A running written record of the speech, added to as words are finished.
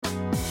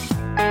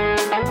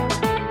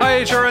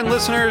HRN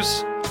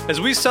listeners.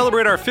 As we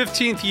celebrate our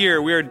 15th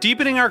year, we are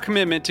deepening our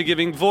commitment to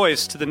giving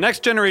voice to the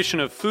next generation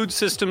of food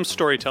systems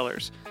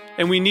storytellers,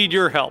 and we need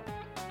your help.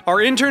 Our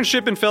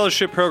internship and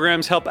fellowship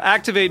programs help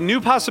activate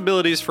new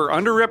possibilities for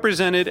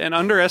underrepresented and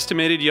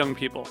underestimated young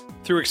people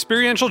through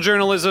experiential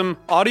journalism,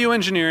 audio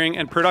engineering,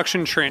 and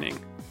production training.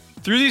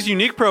 Through these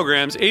unique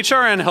programs,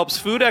 HRN helps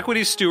food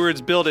equity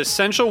stewards build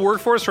essential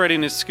workforce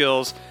readiness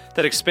skills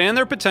that expand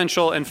their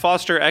potential and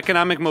foster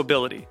economic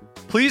mobility.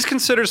 Please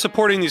consider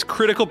supporting these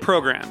critical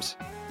programs.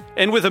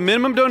 And with a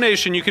minimum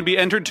donation, you can be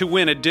entered to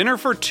win a dinner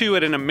for two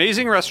at an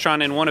amazing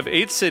restaurant in one of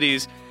 8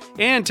 cities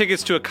and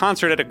tickets to a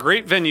concert at a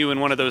great venue in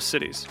one of those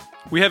cities.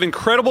 We have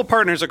incredible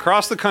partners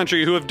across the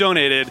country who have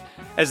donated,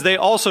 as they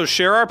also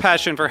share our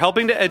passion for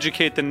helping to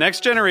educate the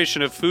next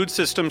generation of food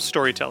systems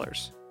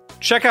storytellers.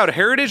 Check out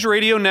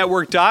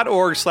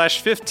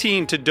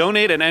heritageradionetwork.org/15 to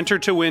donate and enter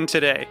to win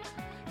today.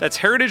 That's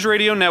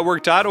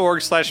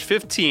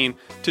heritageradionetwork.org/15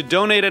 to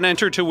donate and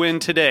enter to win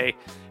today.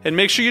 And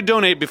make sure you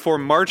donate before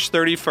March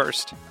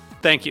 31st.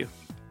 Thank you.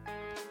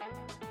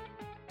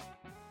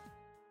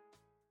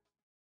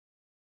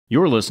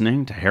 You're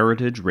listening to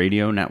Heritage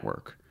Radio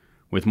Network.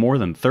 With more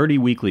than 30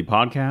 weekly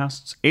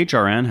podcasts,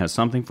 HRN has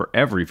something for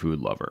every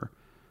food lover.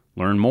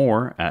 Learn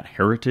more at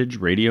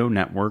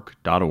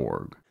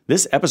heritageradionetwork.org.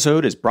 This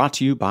episode is brought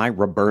to you by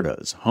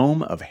Roberta's,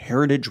 home of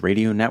Heritage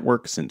Radio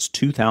Network since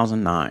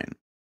 2009.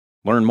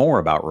 Learn more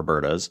about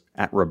Roberta's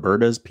at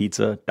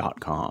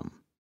robertaspizza.com.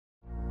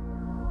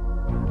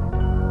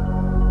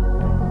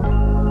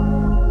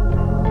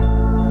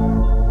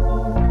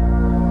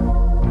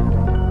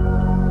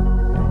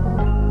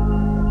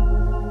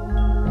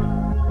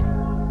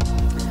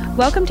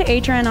 Welcome to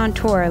HRN on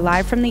Tour,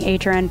 live from the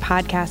HRN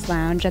Podcast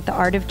Lounge at the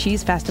Art of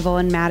Cheese Festival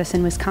in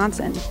Madison,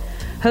 Wisconsin.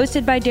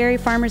 Hosted by Dairy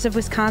Farmers of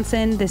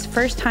Wisconsin, this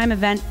first-time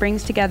event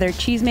brings together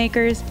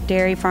cheesemakers,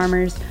 dairy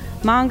farmers,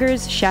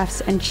 mongers, chefs,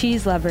 and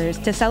cheese lovers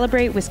to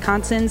celebrate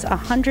Wisconsin's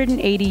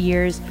 180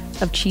 years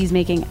of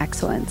cheesemaking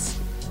excellence.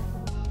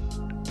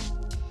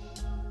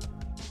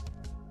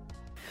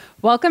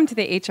 Welcome to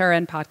the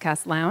HRN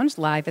Podcast Lounge,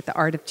 live at the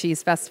Art of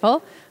Cheese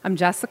Festival. I'm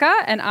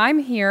Jessica, and I'm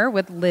here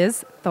with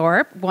Liz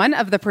Thorpe, one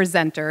of the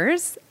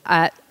presenters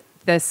at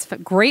this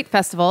great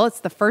festival.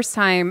 It's the first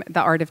time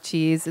the Art of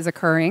Cheese is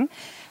occurring.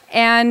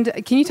 And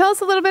can you tell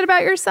us a little bit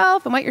about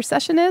yourself and what your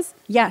session is?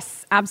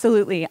 Yes,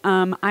 absolutely.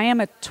 I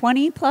am a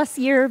 20-plus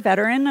year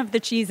veteran of the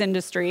cheese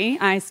industry.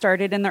 I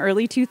started in the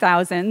early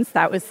 2000s.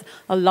 That was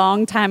a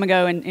long time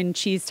ago in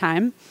cheese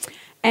time.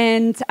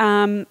 And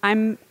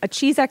I'm a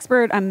cheese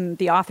expert. I'm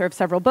the author of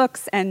several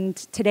books. And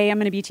today I'm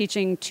going to be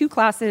teaching 2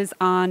 classes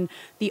on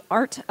the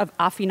art of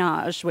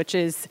affinage, which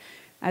is,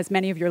 as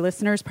many of your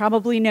listeners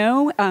probably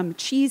know,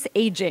 cheese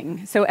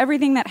aging. So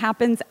everything that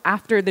happens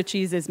after the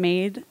cheese is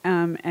made,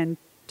 and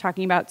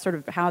talking about sort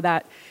of how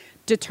that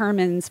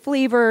determines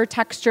flavor,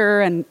 texture,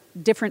 and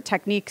different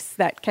techniques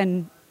that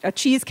a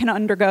cheese can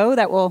undergo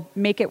that will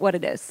make it what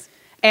it is.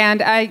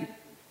 And I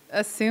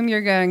assume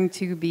you're going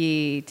to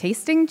be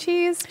tasting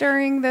cheese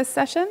during this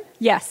session?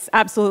 Yes,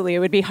 absolutely. It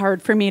would be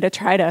hard for me to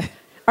try to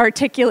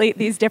articulate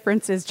these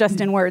differences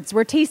just in words.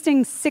 We're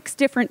tasting 6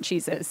 different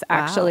cheeses,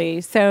 actually.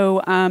 Wow.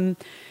 So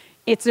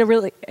it's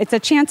a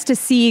chance to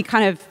see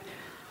kind of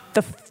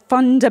the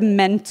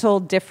fundamental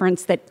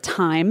difference that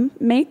time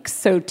makes.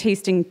 So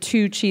tasting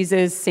 2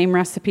 cheeses, same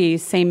recipe,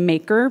 same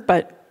maker,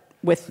 but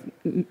with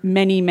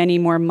many, many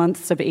more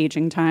months of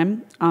aging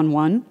time on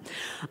one.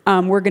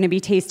 We're going to be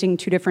tasting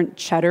 2 different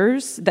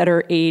cheddars that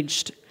are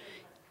aged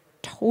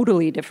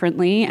totally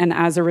differently, and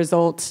as a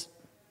result,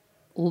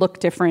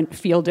 look different,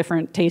 feel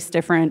different, taste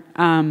different.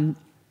 And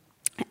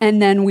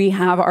then we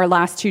have our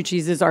last 2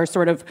 cheeses are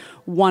sort of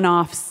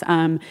one-offs,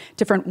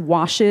 different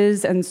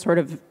washes and sort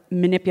of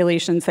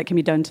manipulations that can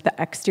be done to the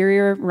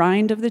exterior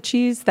rind of the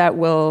cheese that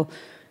will,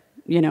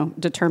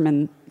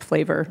 determine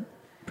flavor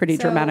pretty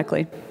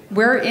dramatically.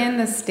 We're in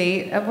the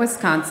state of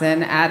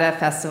Wisconsin at a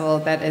festival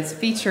that is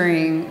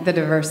featuring the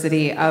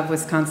diversity of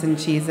Wisconsin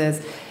cheeses.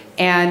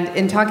 And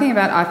in talking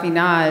about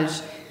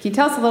affinage, can you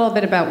tell us a little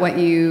bit about what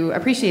you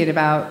appreciate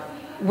about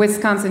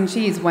Wisconsin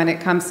cheese when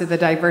it comes to the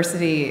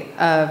diversity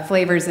of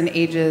flavors and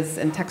ages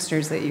and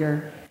textures that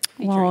you're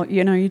featuring? Well,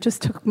 you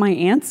just took my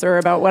answer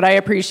about what I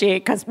appreciate,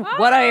 because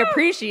what I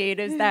appreciate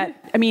is that,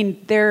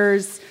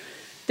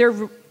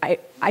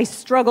 I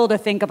struggle to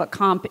think of a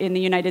comp in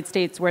the United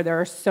States where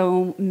there are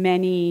so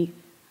many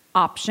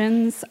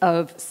options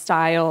of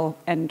style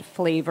and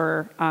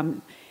flavor.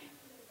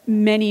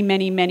 Many,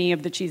 many, many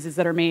of the cheeses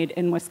that are made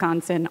in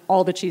Wisconsin,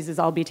 all the cheeses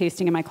I'll be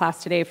tasting in my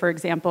class today, for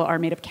example, are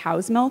made of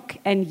cow's milk,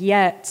 and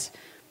yet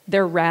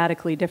they're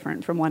radically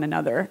different from one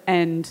another.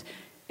 And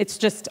it's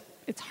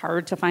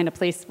hard to find a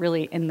place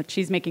really in the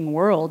cheesemaking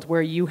world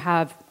where you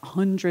have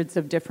hundreds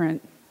of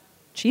different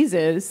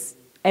cheeses.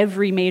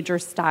 Every major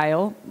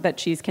style that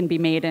cheese can be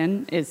made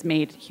in is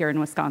made here in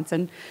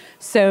Wisconsin.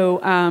 So,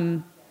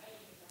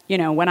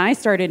 when I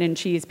started in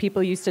cheese,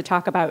 people used to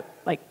talk about,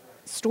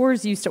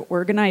 stores used to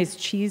organize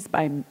cheese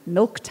by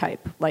milk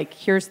type.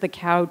 Here's the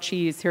cow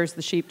cheese, here's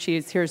the sheep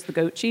cheese, here's the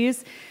goat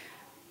cheese.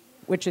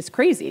 which is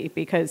crazy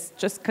because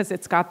just because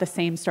it's got the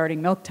same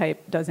starting milk type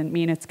doesn't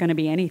mean it's going to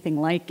be anything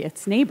like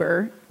its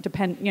neighbor,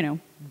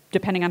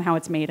 depending on how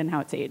it's made and how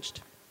it's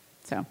aged.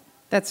 So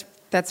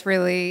that's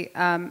really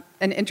an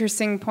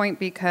interesting point,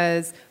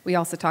 because we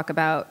also talk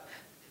about,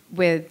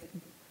 with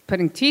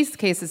putting cheese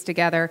cases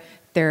together,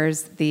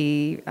 there's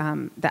the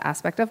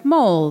aspect of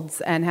molds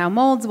and how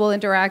molds will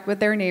interact with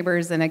their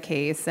neighbors in a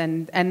case,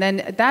 and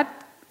then that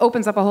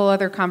opens up a whole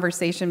other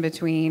conversation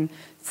between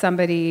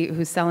somebody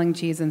who's selling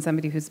cheese and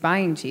somebody who's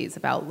buying cheese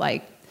about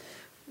like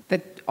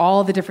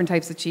all the different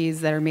types of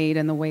cheese that are made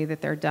and the way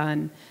that they're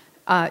done.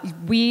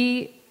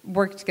 We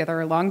worked together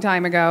a long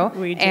time ago.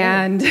 We did.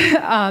 And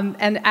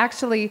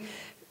actually,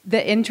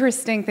 the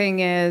interesting thing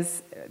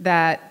is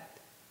that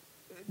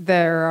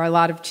there are a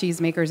lot of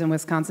cheesemakers in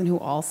Wisconsin who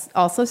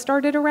also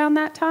started around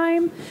that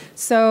time.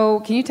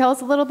 So can you tell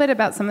us a little bit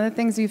about some of the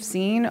things you've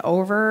seen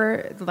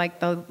over like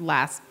the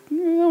last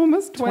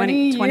almost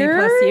 20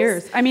 plus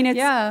years? I mean,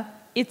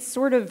 it's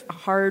sort of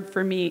hard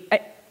for me.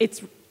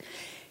 It's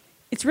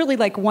really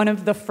like one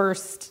of the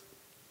first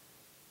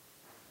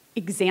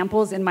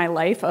examples in my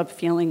life of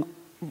feeling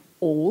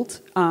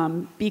old,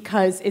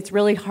 because it's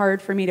really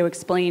hard for me to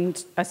explain,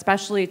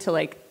 especially to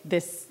like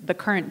the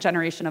current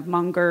generation of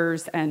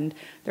mongers, and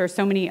there are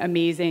so many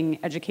amazing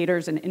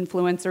educators and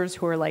influencers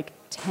who are like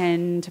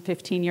 10 to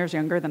 15 years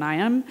younger than I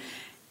am,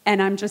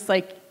 and I'm just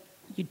like,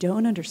 you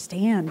don't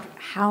understand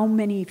how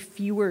many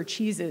fewer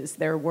cheeses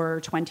there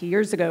were 20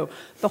 years ago.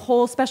 The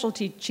whole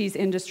specialty cheese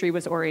industry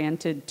was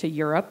oriented to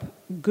Europe.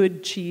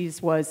 Good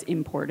cheese was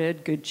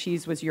imported. Good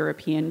cheese was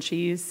European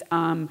cheese.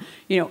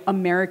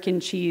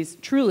 American cheese,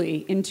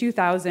 truly, in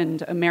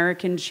 2000,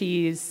 American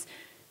cheese,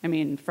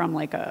 from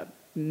like a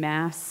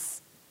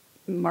mass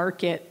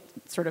market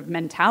sort of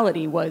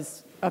mentality,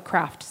 was a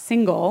craft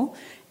single.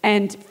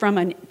 And from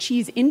a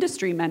cheese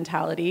industry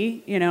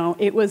mentality,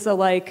 it was a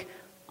like,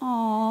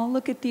 oh,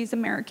 look at these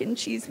American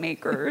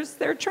cheesemakers.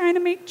 They're trying to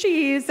make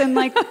cheese, and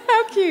like,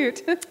 how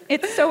cute.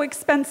 It's so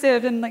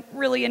expensive and like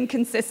really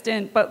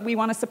inconsistent, but we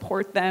want to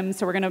support them,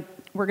 so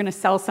we're gonna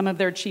sell some of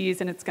their cheese,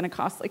 and it's gonna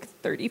cost like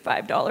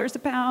 $35 a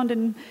pound.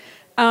 And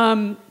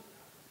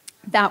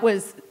that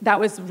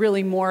was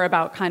really more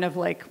about kind of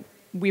like,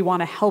 we want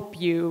to help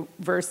you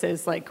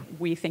versus like,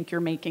 we think you're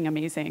making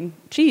amazing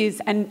cheese.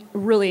 And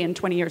really in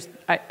 20 years,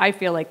 I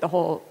feel like the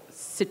whole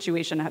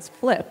situation has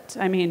flipped.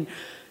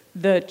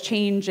 The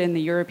change in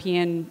the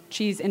European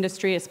cheese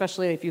industry,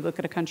 especially if you look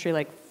at a country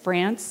like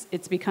France,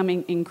 it's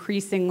becoming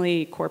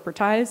increasingly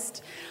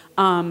corporatized.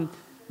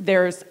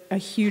 There's a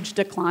huge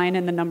decline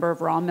in the number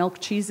of raw milk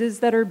cheeses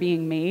that are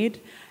being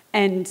made.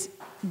 And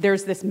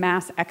there's this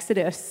mass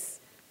exodus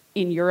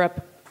in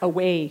Europe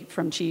away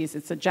from cheese.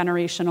 It's a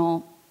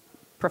generational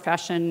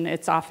profession.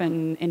 It's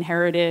often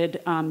inherited.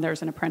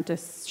 There's an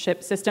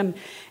apprenticeship system.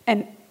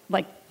 And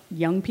like,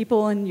 young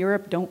people in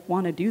Europe don't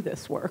want to do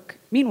this work.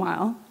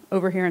 Meanwhile,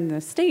 over here in the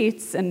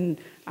States,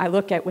 and I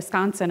look at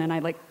Wisconsin,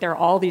 and there are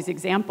all these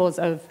examples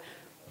of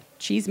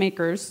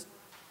cheesemakers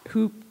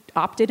who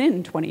opted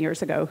in 20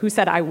 years ago, who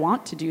said, I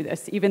want to do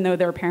this, even though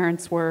their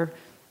parents were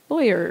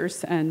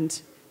lawyers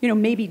and,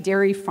 maybe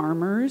dairy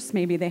farmers,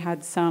 maybe they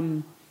had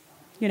some,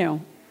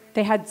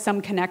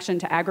 connection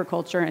to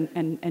agriculture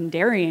and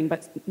dairying,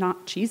 but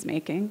not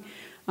cheesemaking.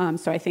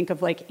 So I think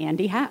of like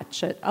Andy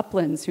Hatch at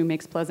Uplands, who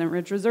makes Pleasant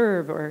Ridge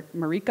Reserve, or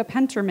Marika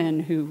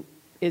Penterman, who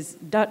is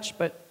Dutch,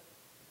 but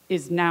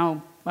is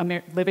now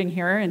living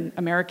here and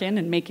American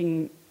and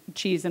making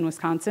cheese in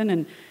Wisconsin.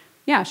 And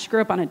yeah, she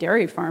grew up on a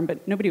dairy farm,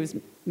 but nobody was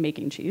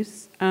making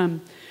cheese.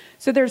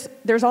 So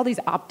there's all these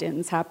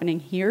opt-ins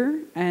happening here,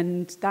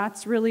 and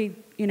that's really,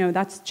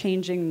 that's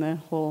changing the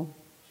whole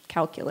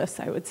calculus,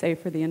 I would say,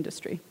 for the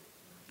industry.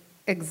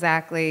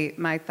 Exactly.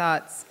 My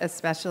thoughts,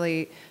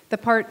 especially the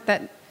part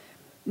that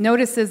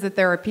notices that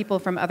there are people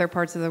from other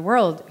parts of the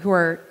world who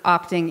are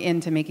opting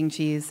into making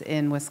cheese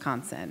in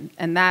Wisconsin.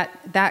 And that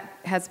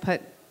has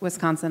put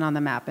Wisconsin on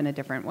the map in a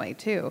different way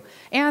too.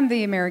 And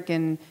the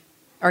American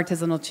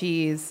artisanal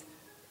cheese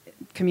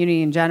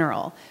community in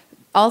general.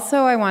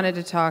 Also, I wanted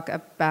to talk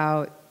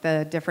about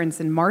the difference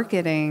in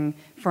marketing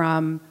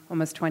from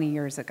almost 20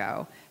 years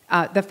ago.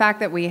 The fact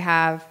that we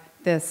have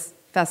this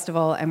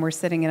festival and we're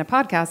sitting in a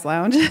podcast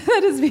lounge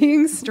that is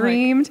being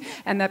streamed,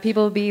 and that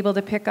people will be able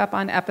to pick up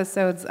on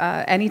episodes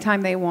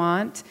anytime they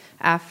want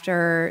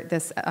after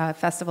this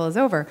festival is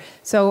over.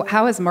 So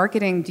how has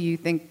marketing, do you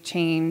think,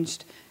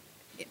 changed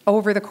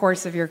over the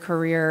course of your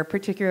career,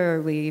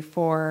 particularly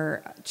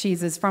for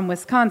cheeses from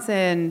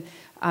Wisconsin,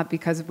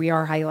 because we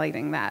are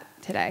highlighting that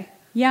today?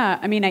 Yeah,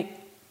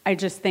 I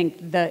just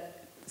think the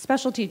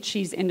specialty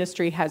cheese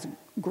industry has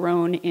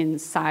grown in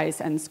size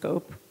and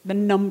scope. The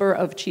number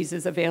of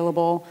cheeses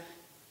available,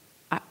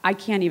 I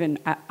can't even,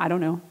 I don't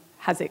know,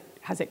 has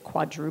it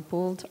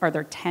quadrupled? Are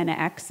there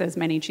 10x as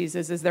many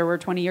cheeses as there were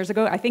 20 years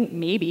ago? I think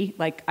maybe,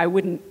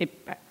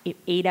 8x,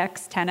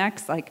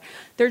 10x,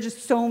 there are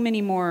just so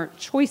many more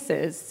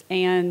choices.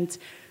 And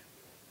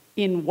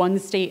in one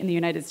state in the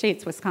United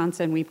States,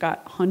 Wisconsin, we've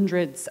got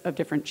hundreds of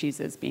different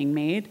cheeses being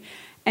made.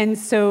 And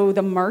so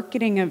the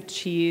marketing of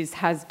cheese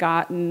has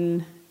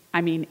gotten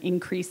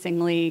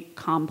increasingly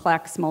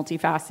complex,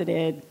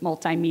 multifaceted,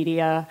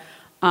 multimedia.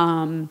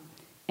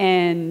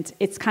 And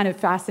it's kind of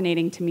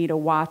fascinating to me to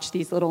watch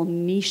these little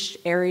niche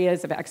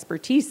areas of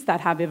expertise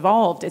that have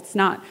evolved. It's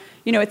not,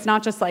 it's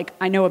not just like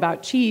I know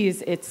about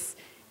cheese. It's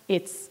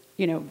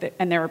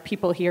and there are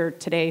people here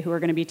today who are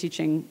going to be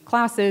teaching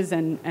classes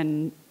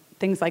and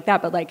things like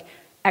that, but like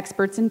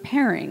experts in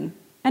pairing,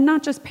 and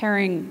not just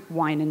pairing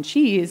wine and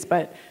cheese,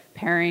 but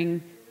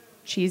pairing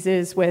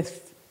cheeses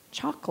with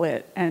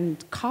chocolate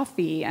and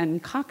coffee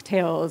and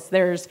cocktails.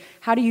 There's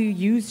how do you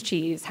use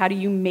cheese? How do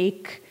you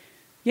make,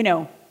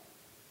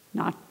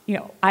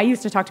 I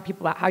used to talk to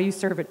people about how you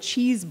serve a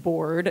cheese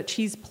board, a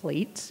cheese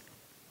plate.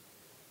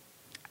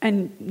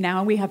 And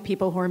now we have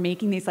people who are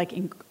making these like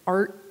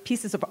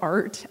pieces of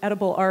art,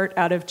 edible art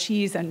out of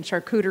cheese and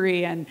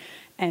charcuterie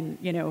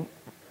and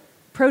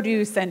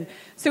produce. And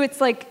so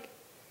it's like,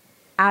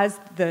 as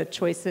the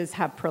choices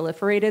have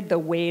proliferated, the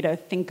way to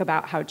think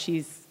about how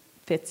cheese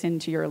fits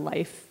into your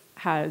life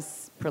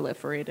has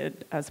proliferated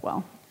as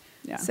well.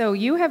 Yeah. So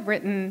you have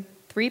written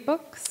 3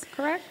 books,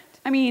 correct?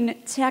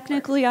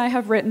 Technically I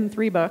have written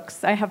 3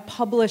 books. I have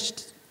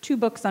published 2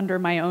 books under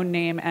my own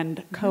name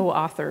and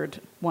co-authored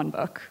 1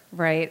 book.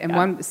 Right,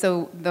 and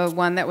so the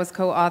one that was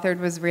co-authored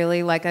was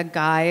really like a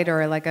guide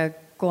or like a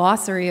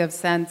glossary of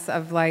sense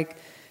of like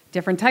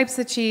different types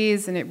of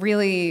cheese, and it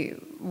really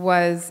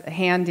was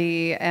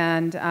handy,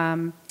 and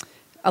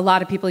a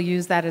lot of people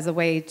use that as a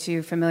way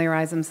to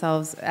familiarize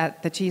themselves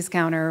at the cheese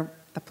counter,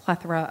 the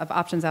plethora of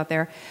options out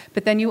there.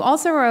 But then you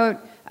also wrote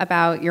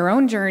about your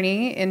own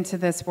journey into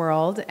this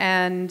world,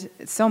 and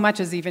so much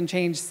has even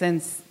changed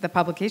since the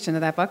publication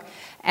of that book.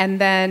 And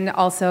then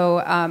also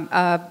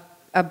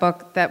a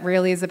book that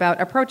really is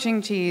about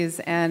approaching cheese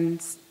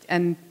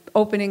and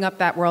opening up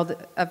that world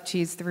of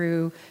cheese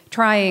through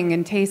trying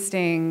and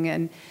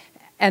tasting,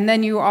 and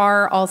then you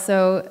are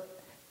also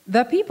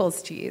the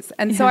people's cheese.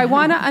 And so I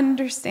want to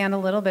understand a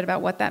little bit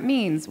about what that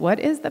means. What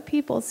is the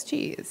people's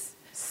cheese?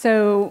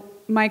 So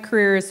my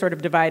career is sort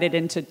of divided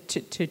into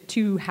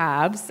 2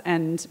 halves,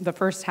 and the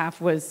first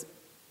half was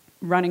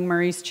running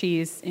Murray's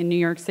Cheese in New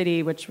York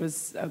City, which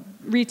was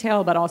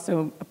retail, but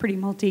also a pretty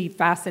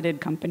multifaceted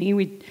company.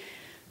 We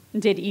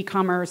did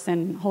e-commerce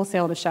and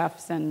wholesale to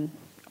chefs and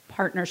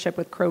partnership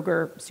with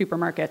Kroger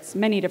supermarkets,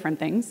 many different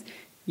things.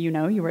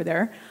 You were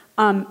there.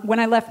 When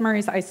I left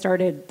Murray's, I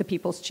started the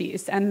People's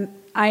Cheese, and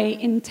I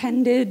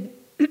intended,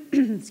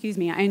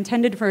 I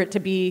intended for it to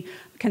be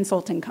a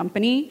consulting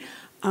company.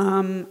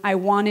 I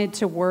wanted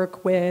to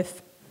work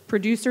with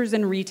producers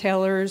and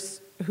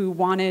retailers who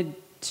wanted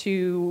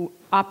to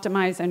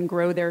optimize and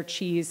grow their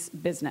cheese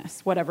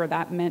business, whatever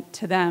that meant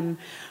to them.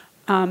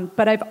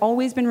 But I've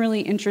always been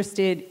really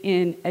interested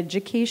in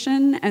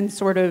education and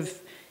sort of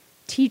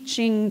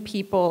teaching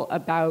people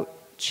about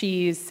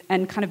cheese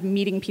and kind of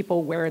meeting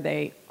people where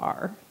they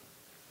are,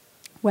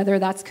 whether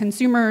that's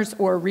consumers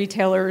or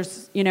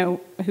retailers,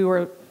 who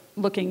are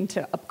looking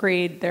to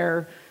upgrade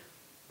their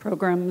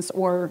programs,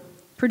 or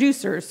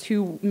producers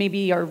who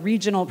maybe are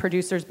regional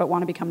producers but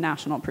want to become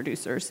national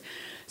producers.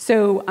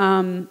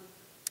 So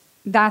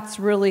that's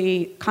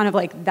really kind of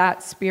like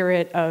that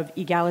spirit of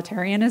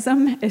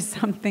egalitarianism is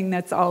something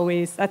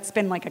that's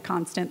been like a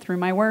constant through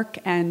my work.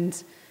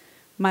 And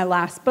my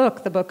last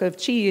book, the Book of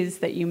Cheese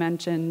that you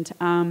mentioned,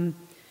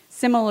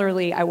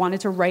 similarly, I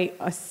wanted to write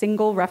a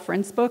single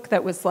reference book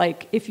that was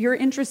like, if you're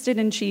interested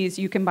in cheese,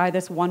 you can buy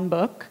this 1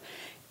 book.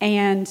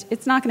 And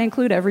it's not going to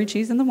include every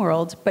cheese in the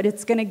world, but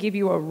it's going to give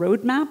you a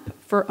roadmap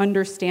for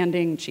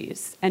understanding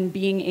cheese and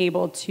being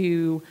able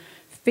to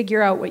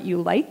figure out what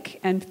you like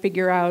and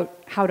figure out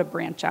how to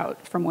branch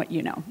out from what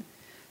you know.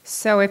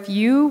 So if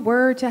you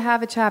were to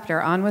have a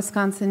chapter on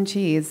Wisconsin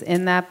cheese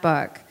in that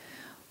book,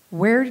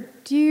 where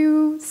do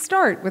you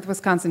start with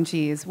Wisconsin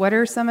cheese? What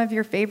are some of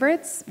your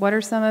favorites? What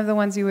are some of the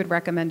ones you would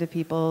recommend to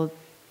people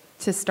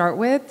to start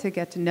with to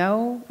get to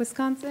know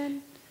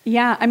Wisconsin?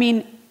 Yeah,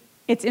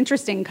 it's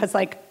interesting because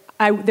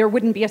there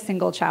wouldn't be a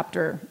single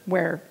chapter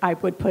where I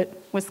would put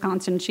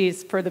Wisconsin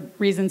cheese for the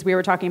reasons we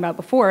were talking about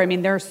before.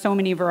 There are so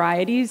many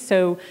varieties,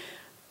 so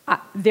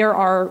there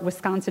are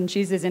Wisconsin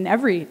cheeses in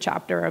every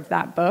chapter of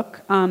that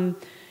book.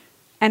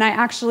 And I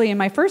actually, in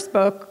my first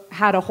book,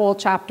 had a whole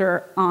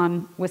chapter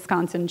on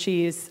Wisconsin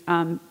cheese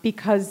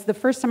because the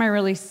first time I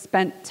really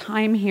spent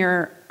time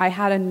here, I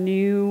had and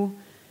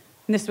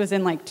this was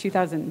in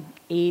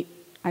 2008,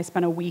 I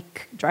spent a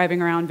week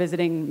driving around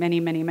visiting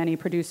many, many, many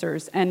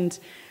producers. And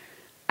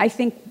I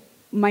think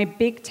my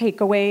big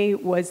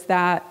takeaway was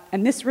that,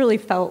 and this really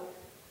felt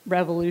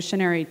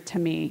revolutionary to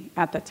me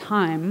at the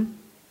time,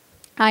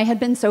 I had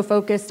been so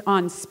focused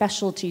on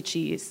specialty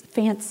cheese,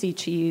 fancy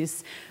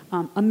cheese,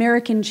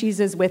 American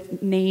cheeses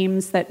with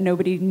names that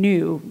nobody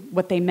knew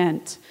what they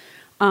meant.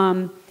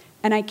 And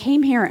I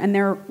came here and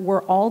there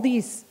were all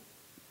these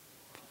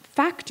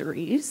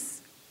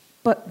factories,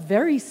 but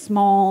very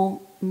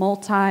small,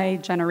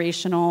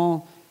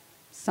 multi-generational,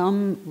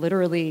 some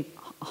literally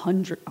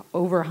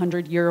over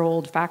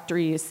 100-year-old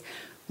factories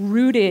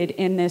rooted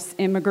in this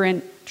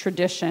immigrant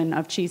tradition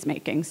of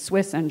cheesemaking,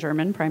 Swiss and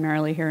German,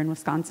 primarily here in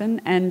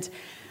Wisconsin. And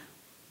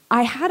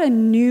I had a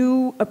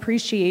new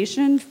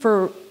appreciation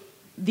for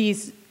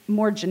these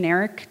more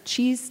generic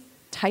cheese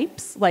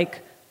types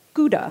like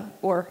Gouda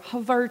or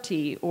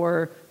Havarti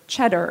or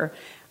cheddar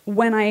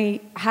when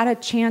I had a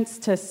chance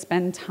to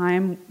spend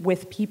time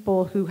with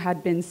people who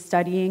had been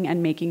studying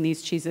and making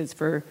these cheeses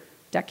for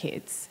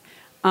decades.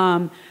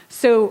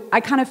 So I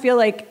kind of feel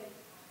like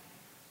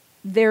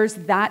there's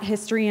that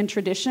history and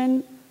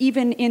tradition,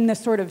 even in the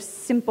sort of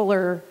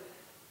simpler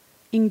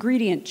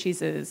ingredient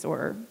cheeses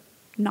or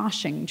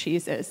noshing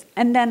cheeses.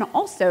 And then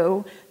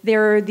also,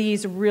 there are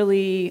these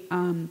really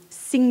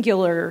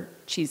singular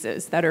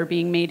cheeses that are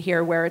being made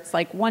here where it's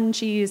like one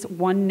cheese,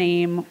 one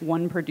name,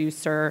 one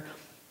producer.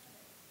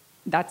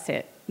 That's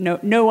it.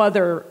 No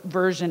other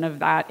version of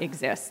that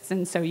exists.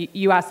 And so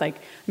you asked, like,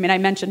 I mean, I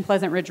mentioned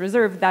Pleasant Ridge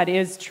Reserve. That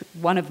is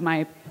one of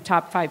my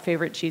top 5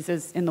 favorite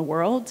cheeses in the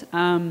world.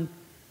 And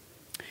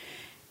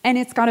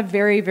it's got a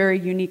very, very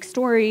unique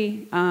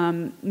story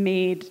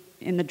made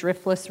in the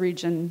Driftless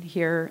region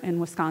here in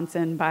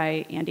Wisconsin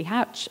by Andy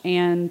Hatch,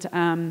 and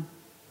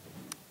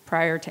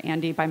prior to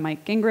Andy by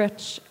Mike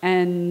Gingrich.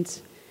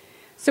 And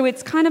so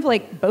it's kind of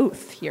like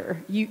both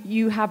here.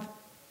 You have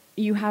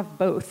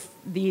both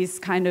these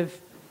kind of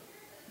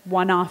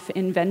one-off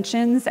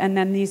inventions and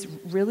then these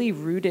really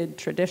rooted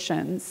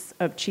traditions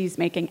of cheese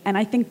making. And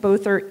I think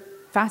both are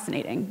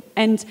fascinating.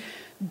 And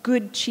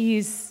good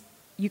cheese,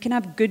 you can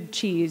have good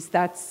cheese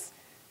that's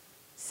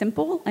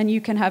simple, and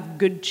you can have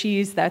good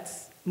cheese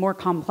that's more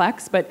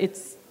complex, but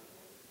it's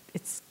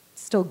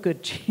still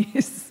good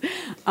cheese.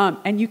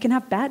 And you can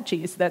have bad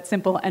cheese that's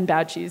simple and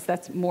bad cheese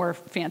that's more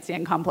fancy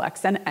and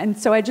complex. And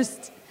so I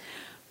just,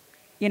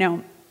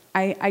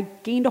 I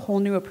gained a whole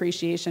new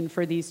appreciation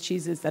for these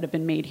cheeses that have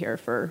been made here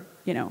for,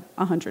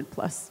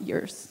 100+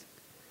 years.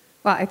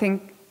 Well, I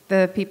think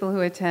the people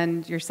who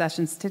attend your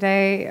sessions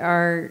today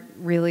are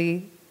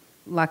really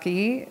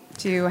lucky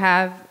to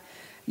have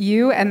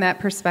you and that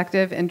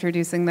perspective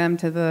introducing them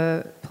to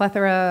the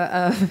plethora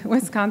of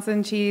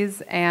Wisconsin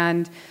cheese,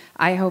 and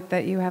I hope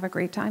that you have a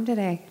great time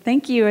today.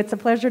 Thank you. It's a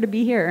pleasure to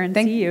be here and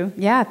see you.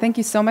 Yeah, thank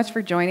you so much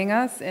for joining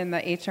us in the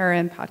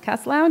HRN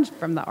Podcast Lounge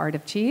from the Art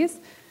of Cheese.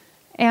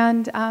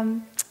 And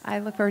I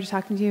look forward to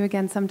talking to you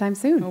again sometime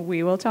soon.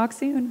 We will talk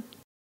soon.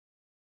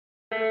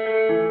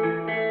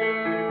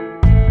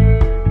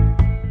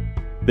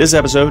 This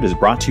episode is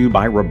brought to you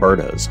by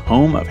Roberta's,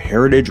 home of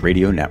Heritage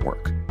Radio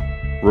Network.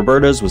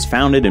 Roberta's was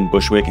founded in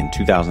Bushwick in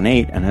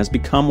 2008 and has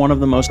become one of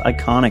the most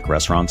iconic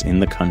restaurants in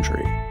the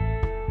country.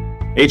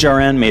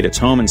 HRN made its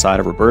home inside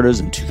of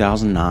Roberta's in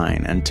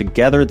 2009, and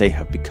together they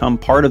have become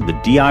part of the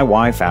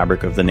DIY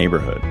fabric of the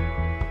neighborhood.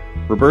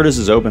 Roberta's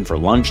is open for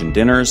lunch and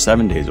dinner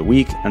 7 days a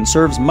week and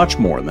serves much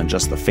more than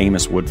just the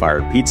famous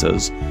wood-fired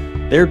pizzas.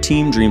 Their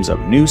team dreams up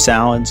new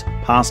salads,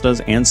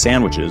 pastas, and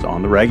sandwiches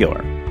on the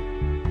regular.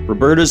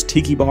 Roberta's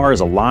Tiki Bar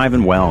is alive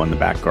and well in the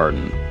back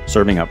garden,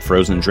 serving up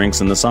frozen drinks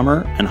in the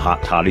summer and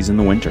hot toddies in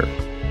the winter.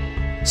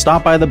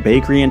 Stop by the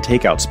bakery and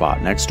takeout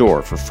spot next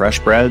door for fresh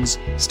breads,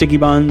 sticky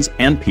buns,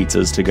 and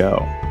pizzas to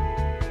go.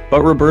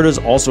 But Roberta's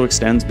also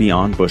extends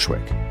beyond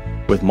Bushwick,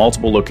 with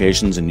multiple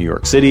locations in New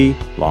York City,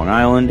 Long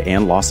Island,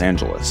 and Los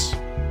Angeles.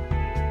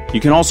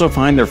 You can also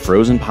find their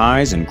frozen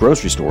pies in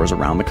grocery stores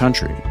around the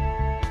country.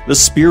 The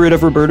spirit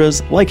of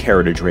Roberta's, like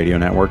Heritage Radio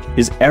Network,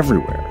 is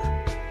everywhere.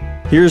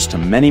 Here's to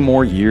many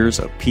more years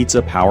of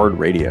pizza-powered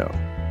radio.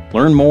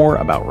 Learn more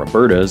about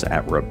Roberta's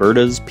at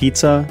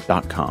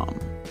robertaspizza.com.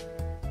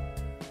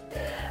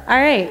 All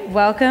right,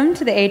 welcome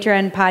to the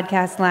HRN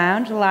Podcast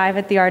Lounge, live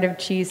at the Art of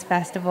Cheese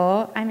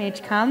Festival. I'm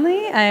H.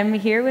 Conley. I'm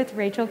here with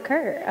Rachel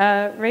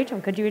Kerr. Rachel,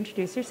 could you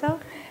introduce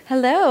yourself?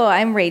 Hello,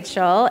 I'm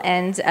Rachel,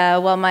 and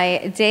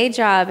my day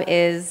job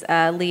is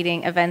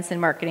leading events and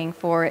marketing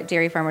for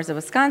Dairy Farmers of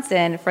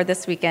Wisconsin. For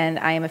this weekend,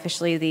 I am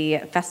officially the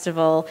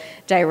festival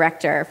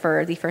director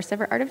for the first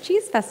ever Art of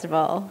Cheese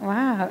Festival.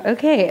 Wow,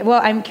 okay.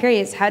 Well, I'm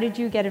curious, how did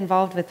you get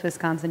involved with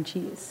Wisconsin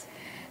cheese?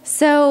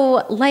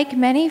 So, like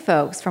many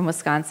folks from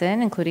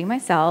Wisconsin, including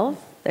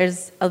myself,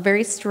 there's a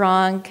very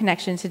strong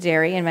connection to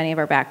dairy in many of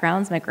our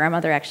backgrounds. My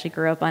grandmother actually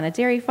grew up on a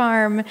dairy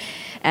farm,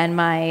 and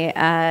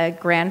my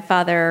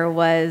grandfather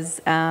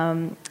was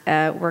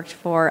worked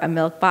for a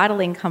milk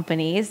bottling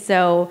company.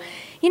 So,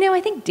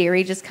 I think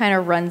dairy just kind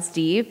of runs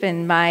deep,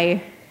 and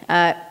my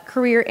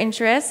career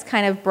interests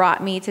kind of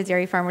brought me to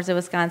Dairy Farmers of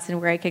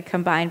Wisconsin, where I could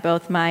combine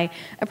both my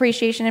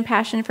appreciation and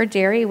passion for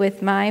dairy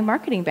with my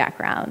marketing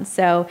background.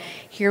 So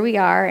here we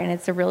are, and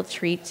it's a real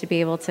treat to be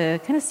able to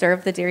kind of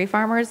serve the dairy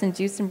farmers and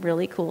do some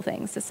really cool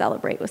things to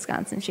celebrate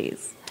Wisconsin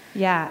cheese.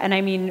 Yeah, and I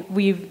mean,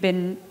 we've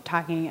been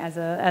talking as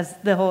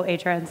the whole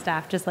HRN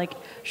staff, just like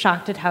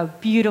shocked at how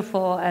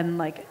beautiful and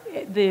like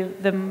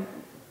the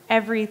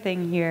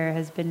everything here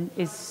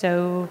is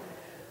so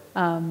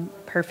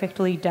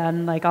perfectly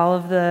done. Like all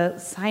of the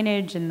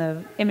signage and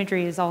the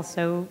imagery is all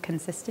so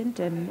consistent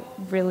and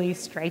really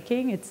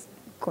striking. It's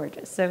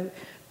gorgeous. So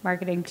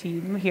marketing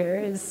team here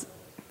is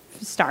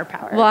star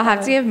power. Well, I'll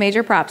have to give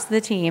major props to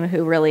the team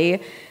who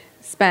really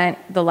spent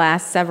the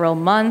last several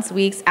months,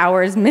 weeks,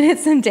 hours,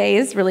 minutes, and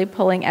days really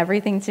pulling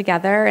everything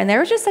together. And there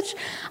was just such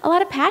a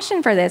lot of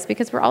passion for this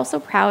because we're also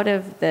proud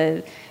of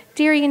the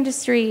dairy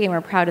industry, and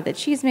we're proud of the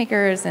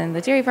cheesemakers and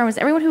the dairy farmers,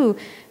 everyone who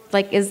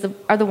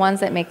are the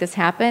ones that make this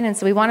happen. And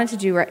so we wanted to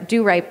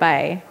do right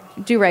by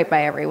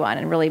everyone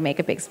and really make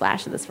a big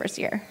splash in this first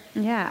year.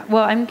 Yeah.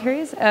 Well, I'm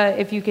curious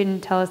if you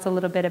can tell us a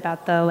little bit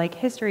about the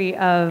history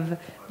of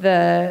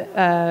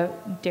the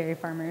Dairy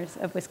Farmers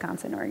of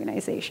Wisconsin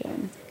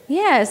organization.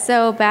 Yeah.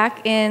 So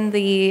back in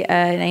the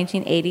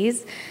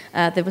 1980s,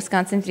 the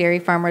Wisconsin dairy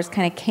farmers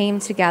kind of came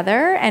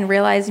together and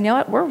realized, you know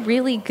what, we're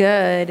really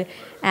good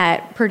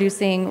at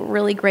producing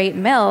really great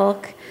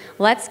milk.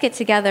 Let's get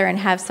together and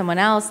have someone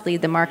else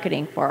lead the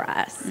marketing for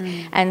us.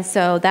 And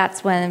so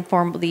that's when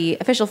the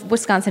official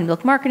Wisconsin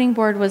Milk Marketing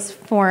Board was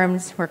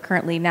formed. We're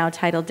currently now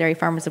titled Dairy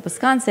Farmers of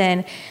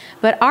Wisconsin.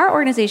 But our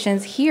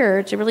organization's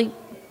here to really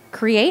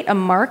create a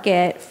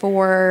market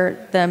for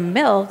the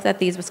milk that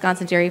these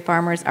Wisconsin dairy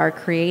farmers are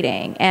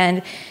creating.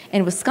 And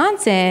in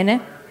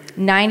Wisconsin,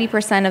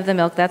 90% of the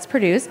milk that's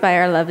produced by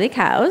our lovely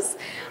cows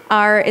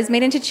is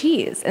made into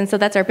cheese. And so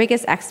that's our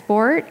biggest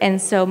export.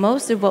 And so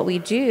most of what we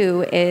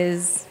do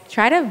is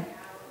try to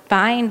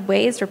find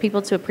ways for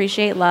people to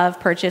appreciate, love,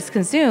 purchase,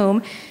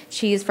 consume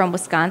cheese from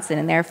Wisconsin,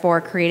 and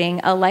therefore creating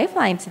a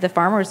lifeline to the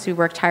farmers who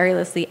work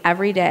tirelessly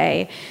every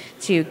day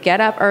to get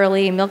up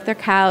early, milk their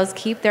cows,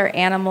 keep their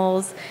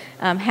animals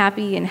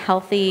happy and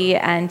healthy,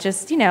 and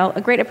just,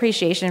 a great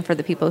appreciation for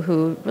the people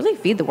who really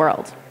feed the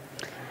world.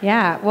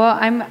 Yeah, well,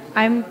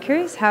 I'm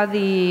curious how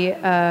the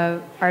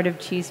Art of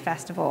Cheese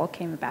Festival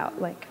came about.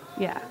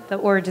 The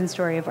origin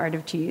story of Art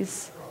of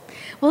Cheese.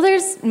 Well,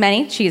 there's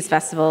many cheese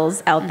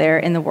festivals out there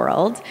in the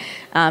world,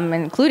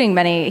 including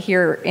many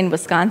here in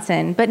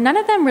Wisconsin, but none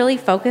of them really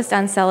focused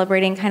on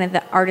celebrating kind of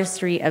the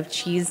artistry of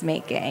cheese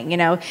making.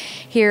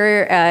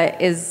 Here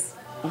is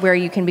where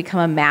you can become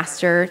a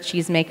master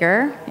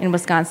cheesemaker. In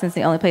Wisconsin, it's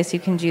the only place you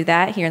can do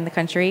that here in the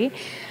country.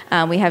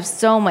 We have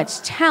so much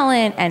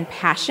talent and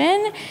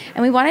passion,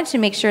 and we wanted to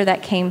make sure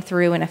that came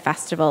through in a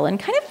festival and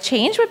kind of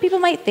change what people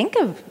might think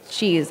of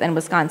cheese in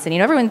Wisconsin.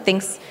 Everyone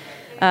thinks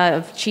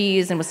of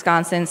cheese in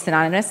Wisconsin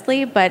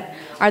synonymously, but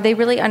are they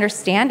really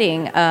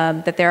understanding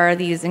that there are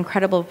these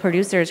incredible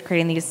producers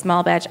creating these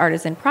small batch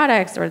artisan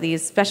products or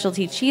these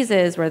specialty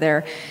cheeses where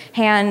they're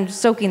hand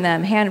soaking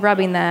them, hand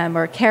rubbing them,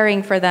 or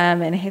caring for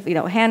them, and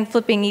hand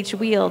flipping each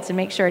wheel to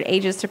make sure it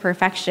ages to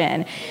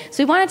perfection.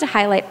 So we wanted to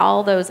highlight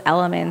all those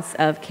elements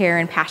of care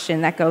and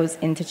passion that goes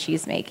into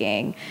cheese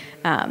making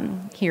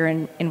here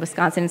in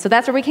Wisconsin. So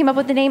that's where we came up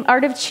with the name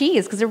Art of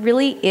Cheese, because it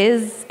really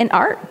is an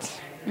art.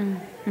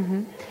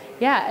 Mm-hmm.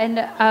 Yeah,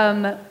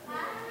 and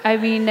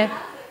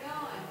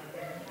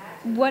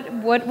what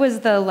was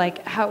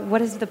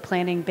what has the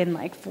planning been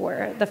like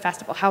for the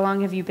festival? How long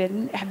have you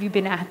been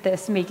at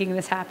this, making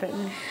this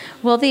happen?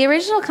 Well, the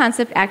original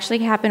concept actually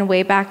happened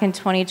way back in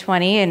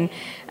 2020,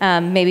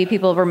 and maybe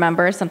people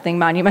remember something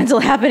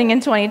monumental happening in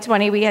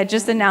 2020. We had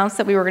just announced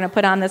that we were going to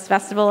put on this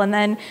festival, and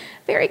then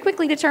very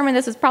quickly determined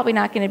this was probably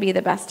not going to be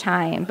the best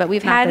time. But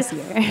we've had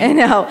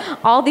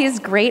all these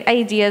great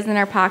ideas in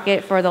our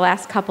pocket for the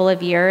last couple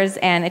of years,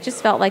 and it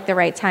just felt like the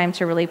right time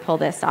to really pull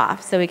this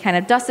off. So we kind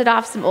of dusted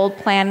off some old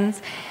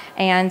plans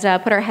and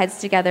put our heads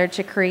together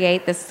to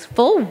create this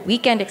full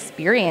weekend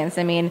experience.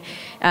 I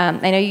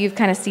know you've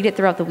kind of seen it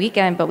throughout the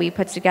weekend, but we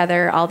put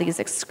together all these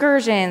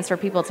excursions for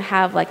people to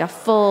have a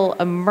full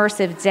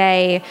immersive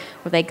day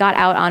where they got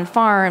out on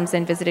farms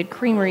and visited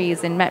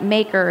creameries and met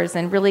makers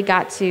and really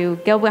got to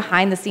go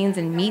behind the scenes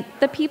and meet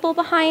the people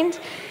behind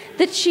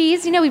the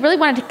cheese. We really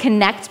wanted to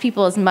connect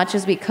people as much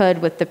as we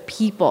could with the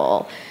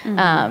people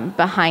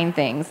behind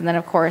things. And then,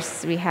 of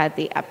course, we had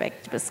the epic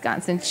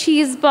Wisconsin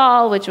Cheese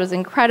Ball, which was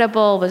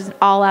incredible. It was an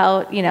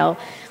all-out,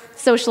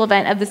 social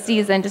event of the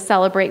season to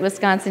celebrate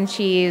Wisconsin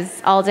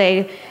cheese all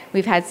day.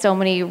 We've had so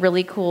many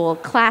really cool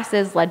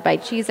classes led by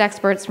cheese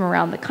experts from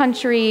around the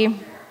country,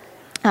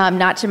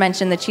 not to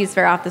mention the Cheese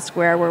Fair off the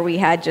square, where we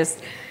had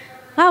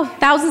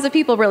thousands of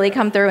people really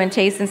come through and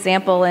taste and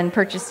sample and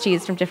purchase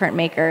cheese from different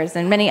makers,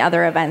 and many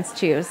other events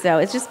too. So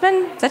it's just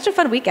been such a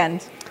fun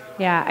weekend.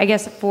 Yeah, I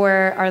guess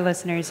for our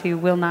listeners who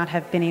will not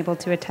have been able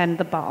to attend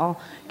the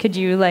ball, could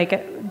you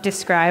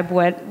describe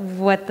what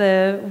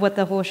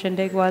the whole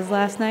shindig was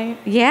last night?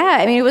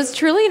 Yeah, it was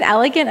truly an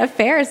elegant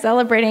affair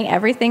celebrating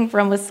everything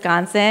from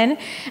Wisconsin.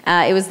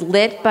 It was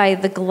lit by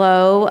the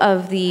glow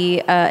of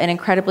an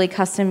incredibly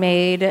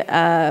custom-made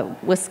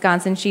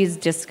Wisconsin cheese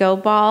disco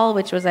ball,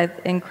 which was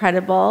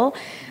incredible.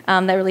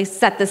 That really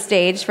set the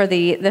stage for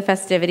the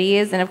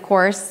festivities, and of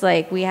course,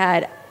 we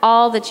had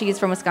all the cheese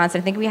from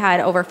Wisconsin. I think we had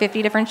over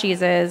 50 different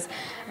cheeses,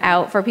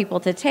 out for people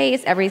to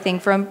taste, everything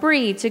from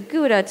brie to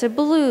Gouda to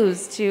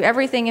blues to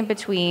everything in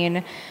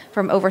between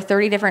from over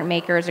 30 different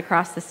makers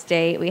across the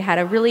state. We had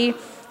a really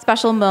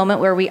special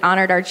moment where we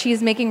honored our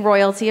cheese-making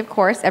royalty, of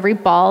course. Every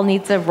ball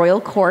needs a royal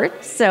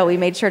court, so we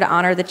made sure to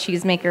honor the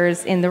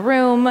cheesemakers in the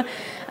room.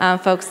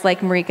 Folks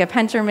like Marika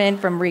Penterman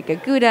from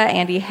Marika Gouda,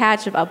 Andy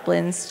Hatch of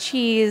Uplands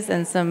Cheese,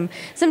 and some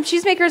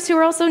cheesemakers who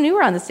are also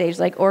newer on the stage,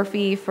 like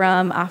Orphe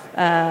from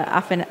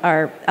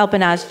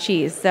Alpenage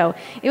Cheese. So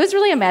it was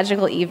really a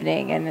magical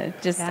evening, and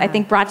it just, I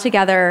think, brought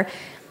together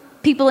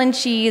people in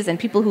cheese and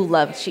people who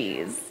love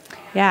cheese.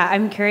 Yeah,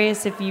 I'm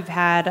curious if you've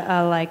had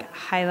a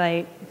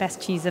highlight best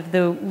cheese of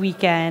the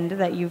weekend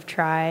that you've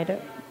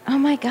tried. Oh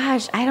my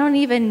gosh, I don't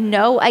even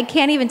know. I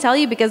can't even tell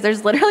you because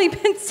there's literally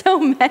been so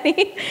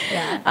many.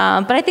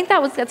 Yeah. But I think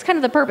that's kind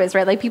of the purpose,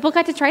 right? Like people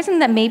got to try something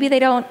that maybe they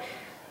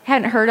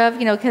hadn't heard of,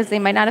 because they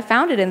might not have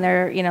found it in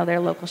their, their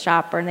local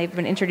shop, or they've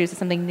been introduced to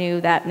something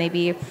new that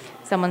maybe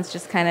someone's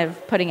just kind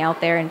of putting out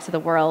there into the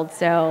world.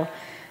 So,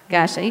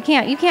 gosh, you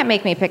can't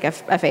make me pick a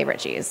favorite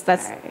cheese.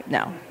 That's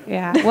no.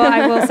 Yeah. Well,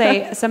 I will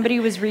say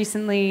somebody was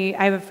recently.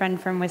 I have a friend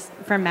from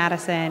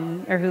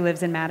Madison, or who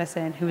lives in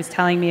Madison, who was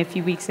telling me a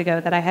few weeks ago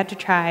that I had to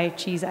try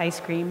cheese ice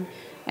cream,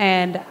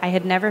 and I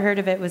had never heard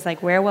of it. Was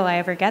like, where will I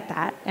ever get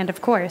that? And of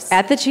course,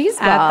 at the Cheese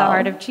Ball, at the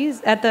Art of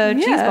Cheese, at the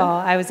Cheese Ball,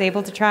 I was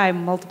able to try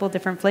multiple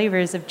different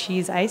flavors of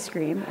cheese ice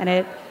cream, and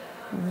it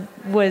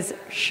was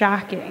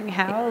shocking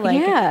how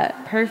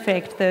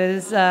perfect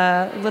those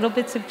little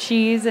bits of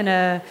cheese and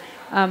a.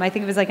 I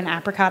think it was like an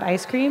apricot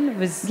ice cream. It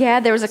was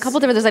there was a couple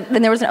different.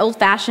 Then there was an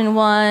old-fashioned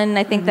one.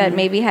 I think that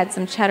maybe had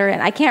some cheddar,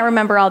 and I can't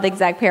remember all the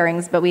exact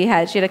pairings, but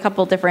she had a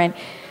couple different,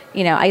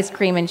 ice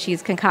cream and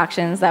cheese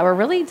concoctions that were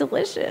really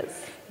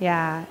delicious.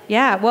 Yeah.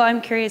 Well,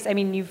 I'm curious. I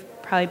mean, you've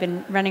probably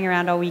been running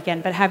around all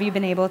weekend, but have you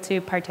been able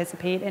to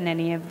participate in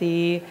any of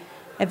the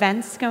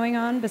events going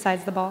on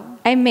besides the ball?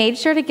 I made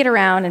sure to get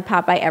around and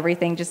pop by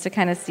everything just to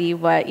kind of see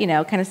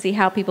see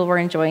how people were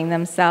enjoying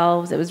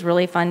themselves. It was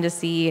really fun to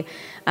see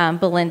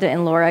Belinda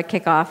and Laura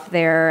kick off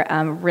their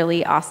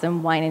really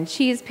awesome wine and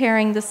cheese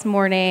pairing this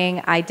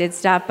morning. I did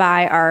stop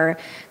by our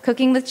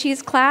Cooking with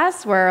Cheese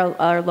class where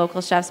our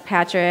local chefs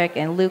Patrick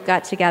and Luke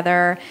got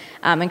together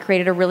and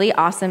created a really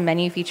awesome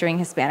menu featuring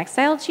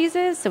Hispanic-style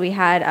cheeses. So we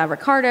had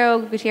Ricardo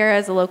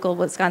Gutierrez, a local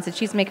Wisconsin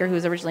cheesemaker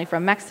who's originally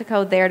from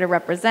Mexico, there to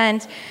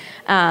represent.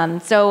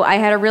 So I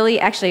had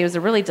it was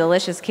a really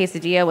delicious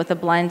quesadilla with a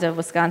blend of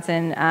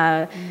Wisconsin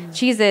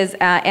cheeses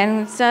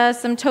and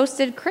some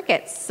toasted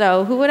crickets.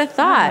 So who would have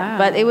thought? Wow.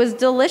 But it was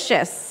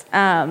delicious.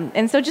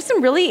 And so just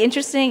some really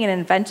interesting and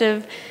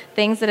inventive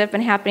things that have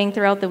been happening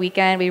throughout the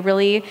weekend. We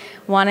really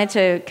wanted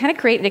to kind of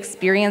create an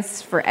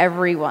experience for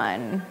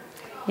everyone.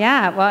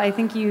 Yeah, well, I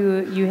think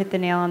you hit the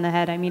nail on the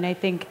head. I mean, I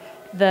think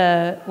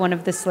one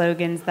of the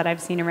slogans that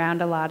I've seen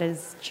around a lot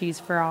is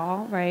cheese for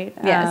all, right?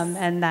 Yes.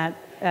 And that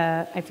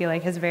I feel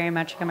like has very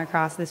much come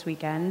across this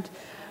weekend.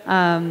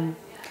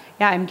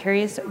 I'm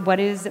curious what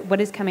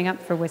is coming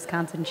up for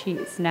Wisconsin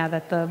Cheese now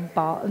that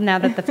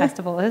the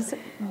festival is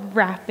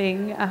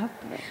wrapping up.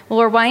 Well,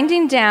 we're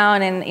winding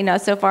down,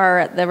 and so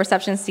far the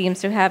reception seems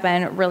to have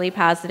been really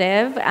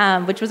positive,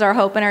 which was our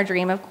hope and our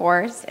dream, of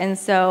course. And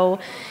so,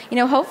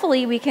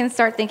 hopefully we can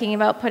start thinking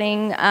about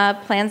putting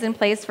plans in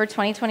place for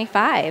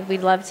 2025.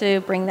 We'd love to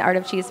bring the Art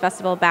of Cheese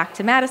Festival back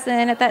to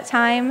Madison at that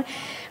time.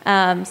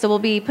 So we'll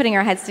be putting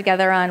our heads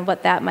together on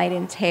what that might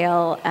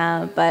entail,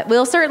 but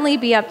we'll certainly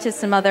be up to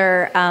some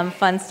other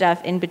fun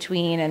stuff in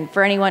between. And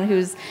for anyone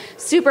who's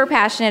super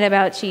passionate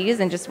about cheese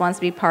and just wants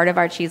to be part of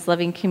our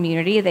cheese-loving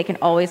community, they can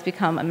always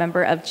become a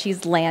member of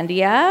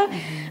Cheeselandia.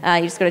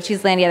 You just go to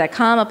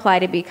cheeselandia.com, apply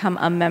to become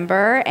a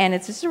member, and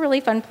it's just a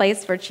really fun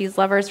place for cheese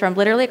lovers from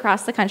literally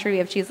across the country. We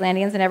have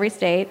Cheeselandians in every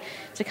state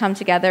to come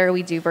together.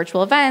 We do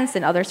virtual events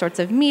and other sorts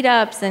of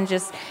meetups, and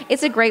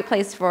it's a great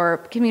place for a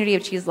community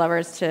of cheese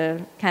lovers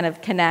to kind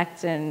of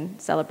connect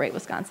and celebrate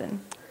Wisconsin.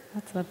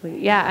 That's lovely.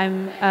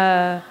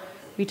 Yeah,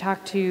 we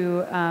talked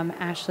to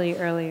Ashley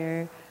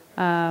earlier,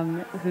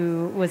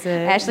 who was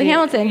Ashley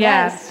Hamilton.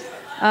 Yes.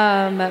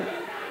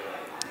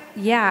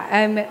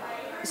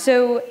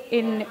 So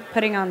in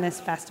putting on this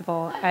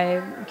festival,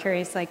 I'm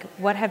curious,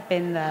 what have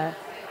been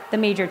the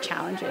major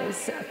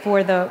challenges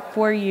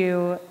for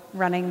you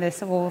running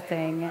this whole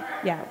thing?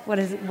 Yeah,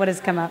 what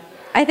has come up?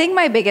 I think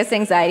my biggest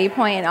anxiety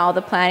point in all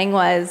the planning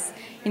was,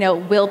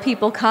 will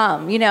people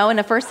come? In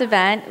the first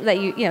event that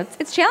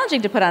it's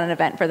challenging to put on an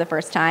event for the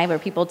first time where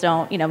people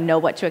don't, know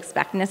what to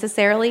expect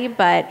necessarily,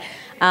 but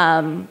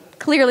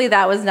clearly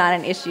that was not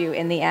an issue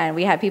in the end.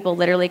 We had people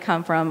literally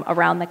come from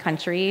around the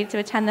country to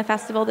attend the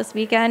festival this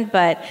weekend,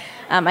 but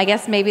I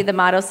guess maybe the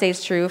motto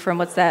stays true from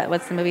what's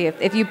the movie?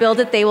 If you build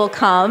it, they will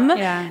come.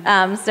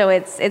 Yeah. So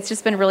it's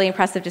just been really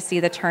impressive to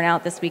see the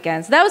turnout this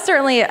weekend. So that was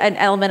certainly an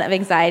element of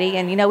anxiety,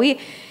 and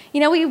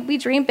we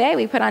dream big.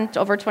 We put on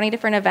over 20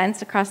 different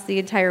events across the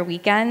entire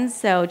weekend,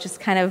 so just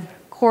kind of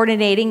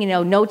coordinating,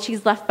 no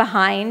cheese left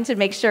behind to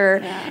make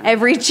sure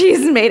every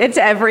cheese made it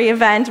to every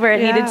event where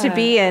it needed to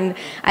be. And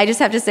I just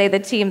have to say the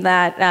team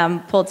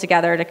that pulled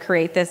together to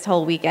create this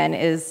whole weekend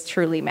is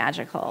truly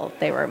magical.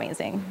 They were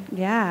amazing.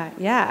 Yeah.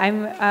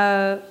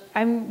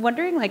 I'm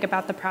wondering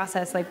about the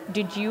process.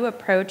 Did you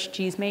approach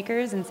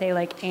cheesemakers and say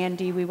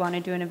Andy, we want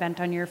to do an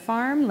event on your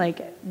farm?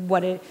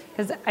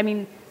 Because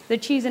the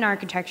cheese and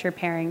architecture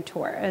pairing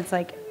tour, it's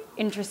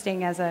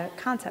interesting as a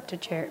concept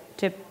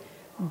to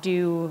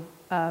do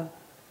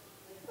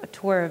a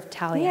tour of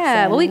Taliesin.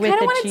 Yeah, well, we kind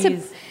of wanted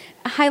cheese.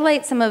 To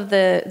highlight some of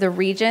the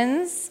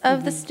regions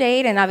of the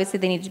state, and obviously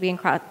they need to be in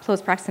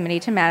close proximity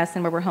to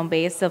Madison, where we're home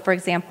based. So, for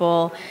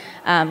example,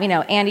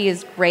 Andy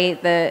is great.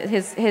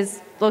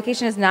 His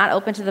location is not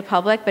open to the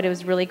public, but it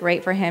was really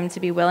great for him to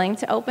be willing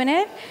to open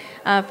it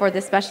for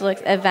this special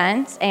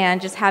event.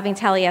 And just having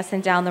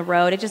Taliesin down the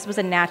road, it just was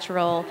a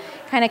natural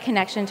kind of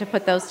connection to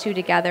put those two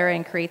together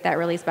and create that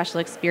really special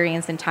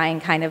experience and tying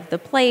kind of the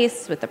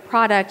place with the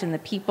product and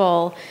the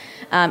people.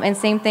 And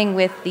same thing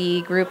with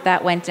the group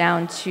that went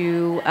down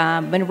to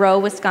Monroe,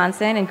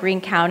 Wisconsin, and Greene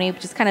County,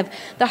 which is kind of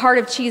the heart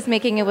of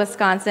cheesemaking in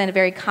Wisconsin, a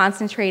very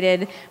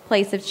concentrated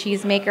place of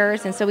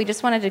cheesemakers. And so we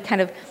just wanted to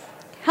kind of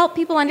help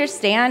people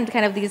understand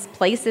kind of these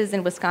places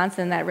in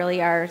Wisconsin that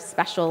really are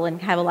special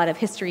and have a lot of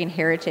history and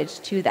heritage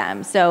to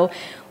them. So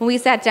when we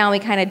sat down, we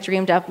kind of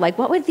dreamed up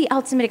what would the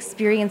ultimate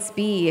experience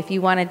be if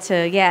you wanted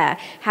to,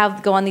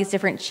 go on these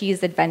different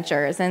cheese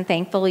adventures. And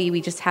thankfully,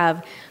 we just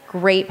have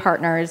great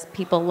partners,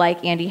 people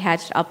like Andy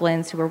Hatched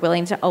Uplands, who are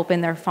willing to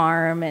open their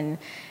farm and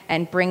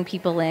bring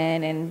people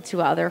in, and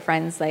to other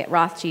friends like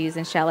Roth Cheese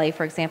and Chalet,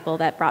 for example,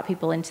 that brought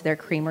people into their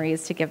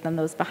creameries to give them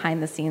those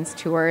behind-the-scenes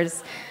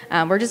tours.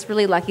 We're just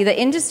really lucky. The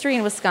industry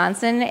in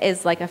Wisconsin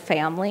is like a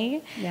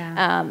family,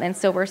 and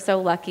so we're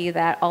so lucky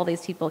that all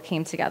these people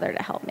came together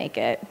to help make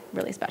it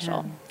really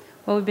special. Yeah.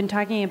 Well, we've been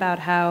talking about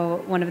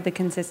how one of the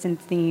consistent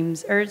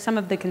themes, or some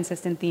of the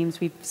consistent themes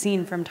we've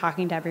seen from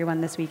talking to everyone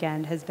this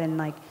weekend has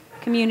been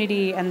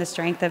community and the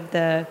strength of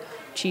the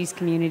cheese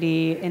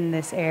community in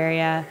this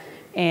area,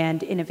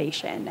 and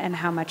innovation, and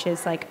how much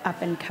is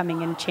up and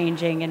coming and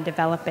changing and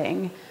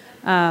developing.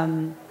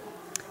 So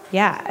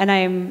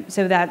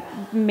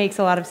that makes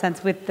a lot of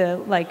sense with the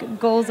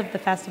goals of the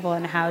festival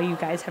and how you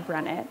guys have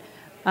run it.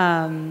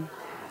 I'm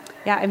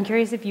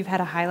curious if you've had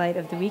a highlight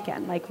of the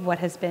weekend. What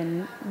has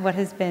been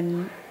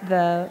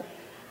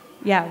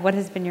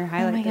your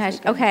highlight? Oh my gosh.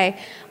 Weekend? Okay.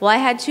 Well, I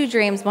had two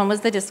dreams. One was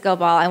the disco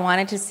ball. I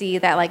wanted to see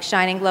that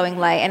shining, glowing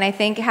light. And I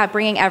think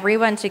bringing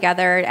everyone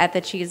together at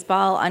the cheese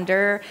ball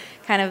under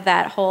kind of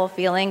that whole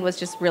feeling was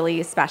just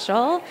really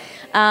special.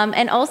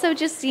 And also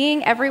just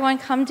seeing everyone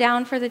come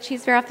down for the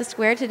cheese fair off the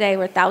square today,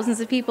 where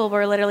thousands of people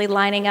were literally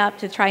lining up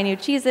to try new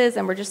cheeses,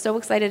 and we're just so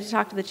excited to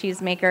talk to the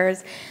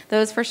cheesemakers.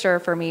 Those for sure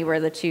for me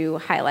were the two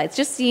highlights.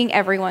 Just seeing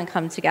everyone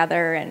come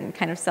together and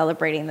kind of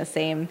celebrating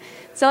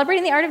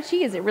the art of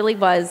cheese. It really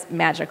was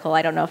magical.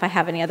 I don't know if I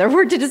have any other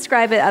word to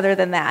describe it other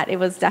than that. It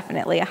was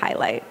definitely a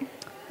highlight.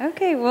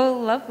 Okay, well,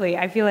 lovely.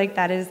 I feel like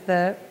that is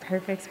the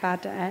perfect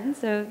spot to end.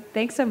 So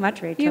thanks so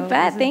much, Rachel. You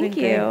bet. Thank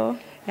you.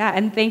 Great. Yeah,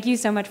 and thank you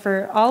so much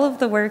for all of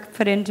the work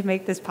put in to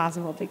make this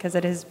possible, because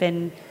it has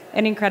been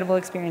an incredible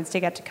experience to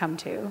get to come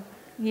to.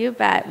 You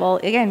bet. Well,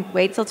 again,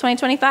 wait till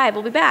 2025.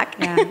 We'll be back.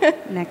 Yeah,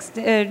 next,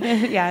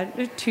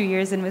 2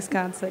 years in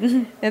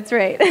Wisconsin. That's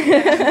right.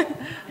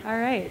 All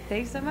right.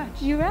 Thanks so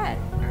much. You bet.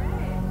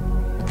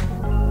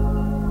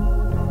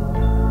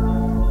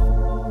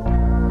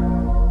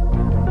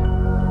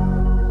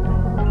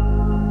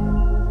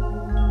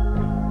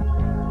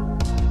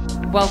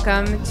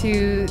 Welcome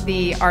to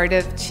the Art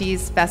of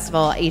Cheese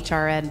Festival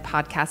HRN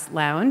Podcast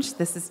Lounge.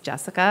 This is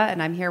Jessica,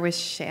 and I'm here with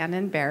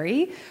Shannon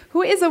Berry,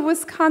 who is a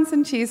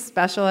Wisconsin cheese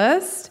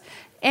specialist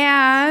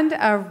and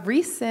a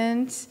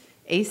recent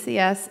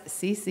ACS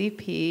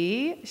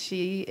CCP.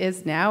 She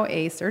is now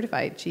a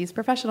certified cheese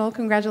professional.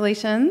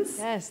 Congratulations.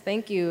 Yes,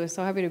 thank you.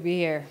 So happy to be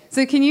here.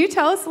 So can you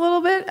tell us a little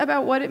bit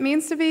about what it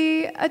means to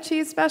be a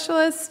cheese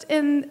specialist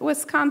in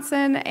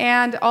Wisconsin,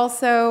 and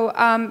also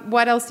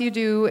what else you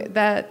do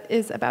that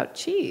is about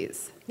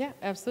cheese? Yeah,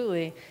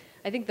 absolutely.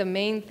 I think the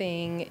main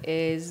thing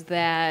is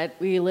that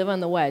we live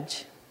on the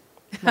wedge,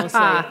 mostly,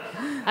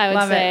 I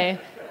would say.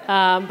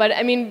 But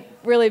I mean,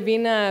 really,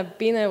 being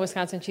a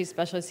Wisconsin cheese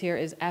specialist here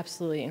is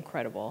absolutely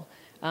incredible.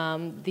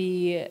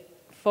 The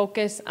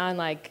focus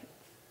on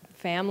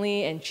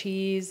family and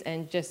cheese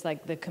and just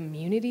the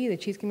community, the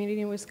cheese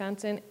community in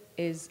Wisconsin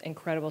is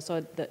incredible.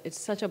 So it's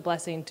such a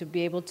blessing to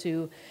be able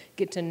to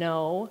get to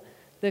know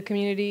the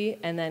community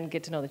and then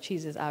get to know the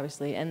cheeses,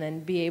 obviously, and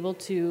then be able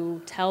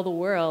to tell the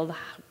world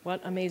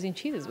what amazing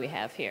cheeses we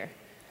have here.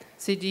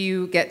 So do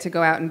you get to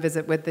go out and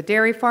visit with the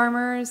dairy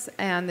farmers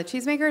and the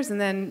cheesemakers,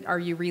 and then are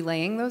you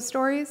relaying those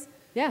stories?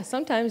 Yeah,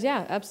 sometimes,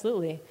 yeah,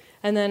 absolutely.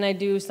 And then I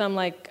do some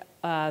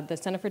the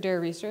Center for Dairy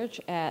Research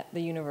at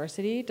the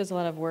university does a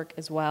lot of work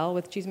as well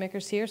with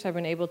cheesemakers here, so I've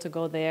been able to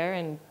go there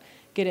and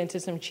get into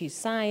some cheese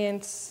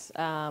science,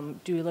 do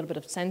a little bit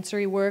of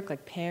sensory work,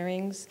 like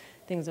pairings,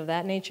 things of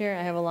that nature.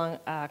 I have a long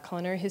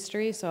culinary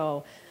history,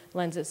 so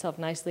lends itself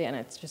nicely, and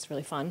it's just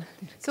really fun.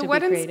 So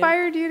what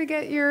inspired you to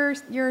get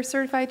your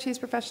Certified Cheese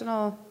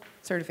Professional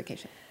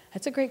certification?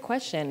 That's a great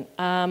question.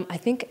 I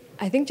think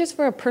just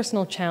for a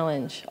personal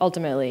challenge,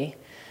 ultimately.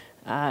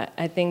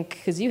 I think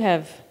because you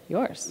have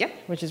yours, yep,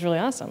 which is really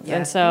awesome. Yeah,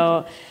 and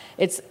so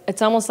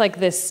it's almost like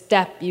this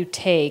step you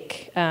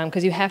take,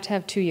 because you have to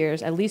have 2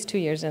 years, at least 2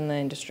 years in the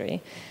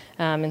industry.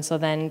 And so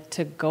then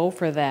to go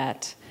for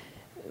that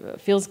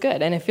feels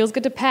good, and it feels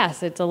good to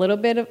pass. It's a little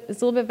bit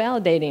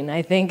validating,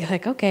 I think.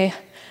 Like, okay,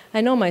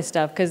 I know my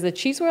stuff, because the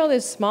cheese world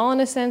is small in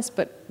a sense,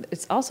 but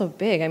it's also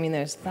big. I mean,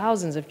 there's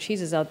thousands of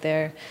cheeses out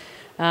there.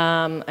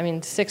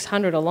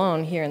 600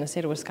 alone here in the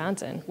state of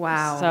Wisconsin.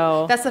 Wow.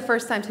 So that's the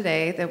first time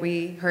today that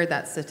we heard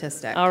that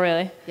statistic. Oh,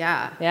 really?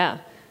 Yeah. Yeah.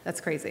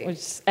 That's crazy.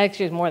 Which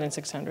actually is more than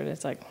 600.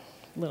 It's like,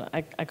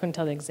 I couldn't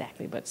tell you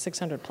exactly, but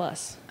 600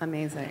 plus.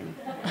 Amazing.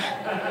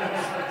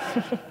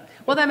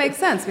 Well, that makes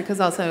sense, because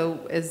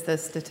also is the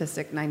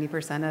statistic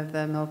 90% of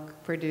the milk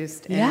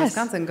produced in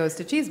Wisconsin goes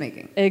to cheese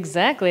making.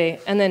 Exactly.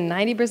 And then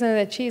 90% of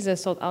that cheese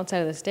is sold outside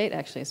of the state,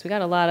 actually. So we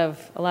got a lot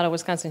of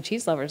Wisconsin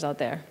cheese lovers out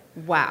there.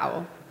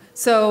 Wow.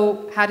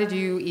 So how did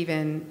you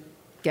even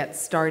get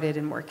started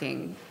in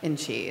working in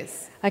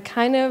cheese? I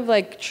kind of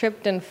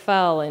tripped and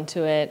fell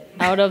into it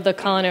out of the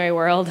culinary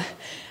world.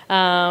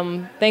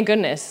 Thank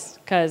goodness,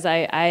 because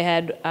I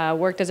had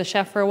worked as a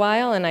chef for a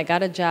while, and I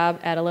got a job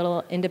at a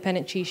little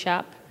independent cheese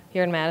shop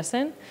here in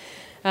Madison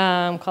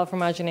called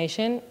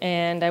Fromagination,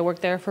 and I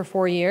worked there for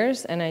 4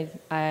 years, and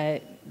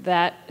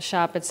that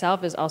shop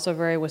itself is also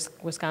very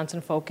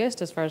Wisconsin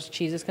focused as far as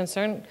cheese is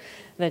concerned.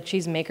 The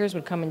cheese makers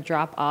would come and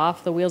drop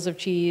off the wheels of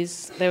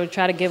cheese. They would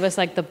try to give us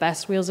the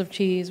best wheels of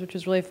cheese, which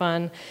was really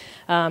fun.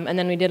 And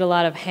then we did a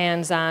lot of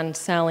hands-on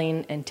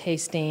selling and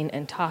tasting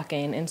and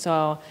talking. And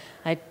so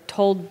I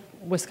told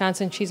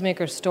Wisconsin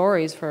cheesemakers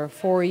stories for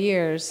 4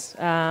 years.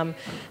 And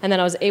then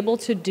I was able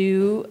to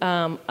do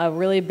a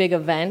really big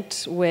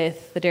event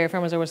with the Dairy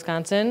Farmers of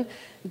Wisconsin,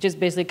 just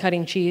basically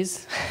cutting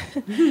cheese,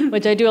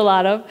 which I do a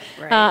lot of.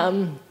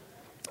 Right.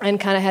 And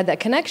kind of had that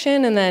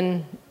connection, and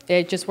then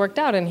it just worked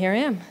out, and here I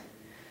am.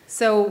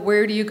 So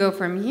where do you go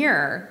from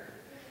here?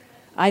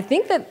 I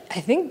think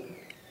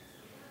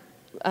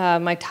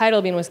my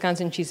title being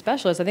Wisconsin Cheese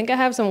Specialist, I think I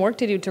have some work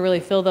to do to really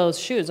fill those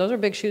shoes. Those are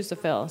big shoes to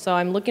fill. So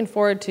I'm looking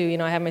forward to,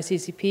 I have my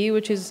CCP,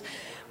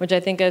 which I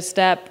think is a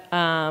step,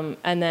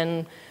 and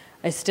then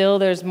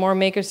there's more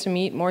makers to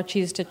meet, more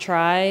cheese to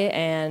try,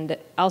 and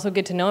also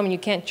get to know them. You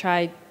can't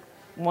try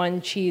one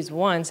cheese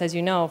once, as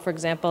you know. For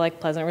example, like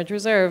Pleasant Ridge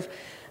Reserve,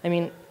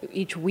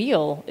 each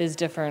wheel is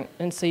different,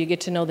 and so you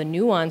get to know the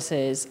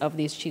nuances of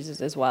these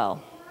cheeses as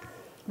well.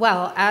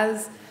 Well,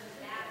 as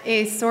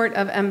a sort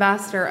of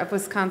ambassador of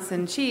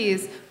Wisconsin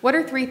cheese, what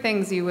are 3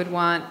 things you would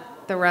want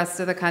the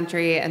rest of the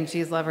country and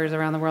cheese lovers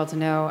around the world to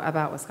know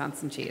about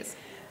Wisconsin cheese?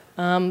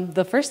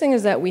 The first thing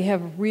is that we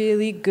have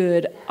really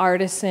good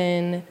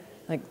artisan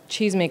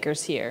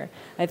cheesemakers here.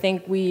 I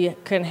think we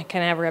can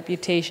have a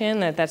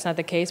reputation that that's not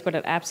the case, but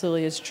it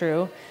absolutely is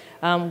true.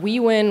 We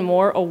win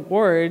more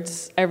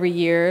awards every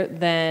year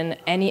than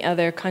any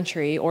other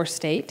country or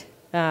state,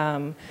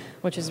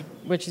 which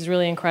is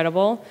really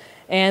incredible.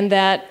 And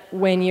that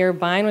when you're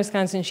buying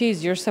Wisconsin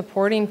cheese, you're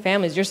supporting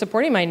families. You're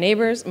supporting my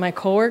neighbors, my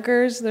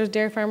coworkers. There's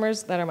dairy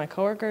farmers that are my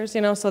coworkers,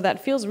 so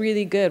that feels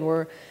really good.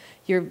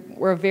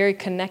 We're very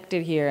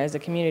connected here as a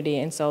community,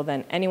 and so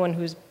then anyone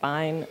who's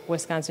buying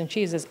Wisconsin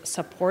cheese is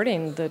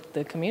supporting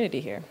the community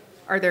here.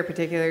 Are there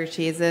particular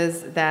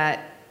cheeses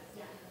that,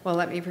 well,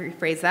 let me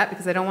rephrase that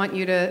because I don't want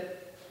you to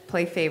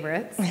play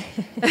favorites.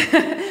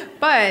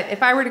 But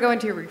if I were to go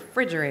into your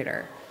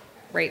refrigerator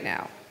right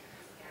now,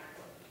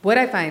 would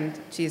I find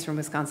cheese from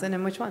Wisconsin,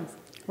 and which ones?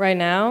 Right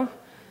now?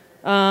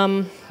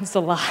 It's a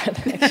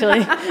lot,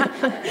 actually.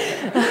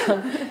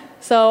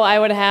 So I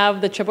would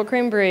have the Triple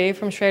Cream Brie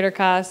from Schrader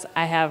Koss.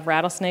 I have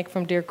Rattlesnake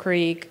from Deer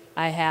Creek.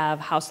 I have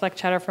House Select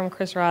Cheddar from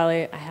Chris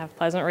Raleigh. I have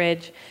Pleasant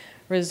Ridge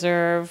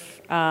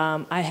Reserve.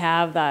 I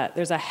have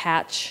there's a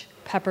Hatch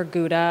Pepper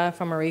Gouda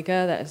from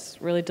Eureka that is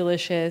really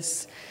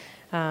delicious.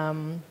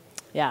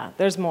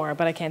 There's more,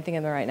 but I can't think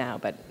of them right now.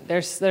 But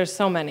there's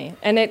so many.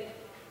 And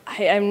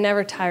I'm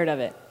never tired of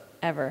it,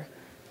 ever.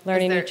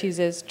 Learning new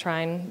cheeses,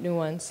 trying new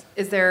ones.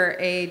 Is there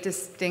a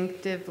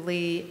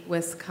distinctively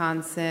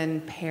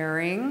Wisconsin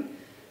pairing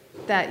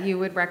that you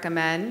would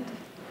recommend?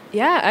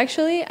 Yeah,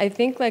 actually, I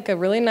think a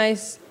really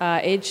nice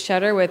aged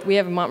cheddar we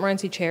have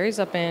Montmorency cherries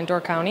up in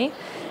Door County,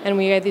 and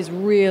we get these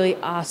really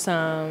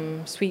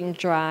awesome sweetened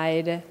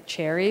dried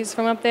cherries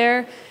from up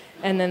there.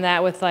 And then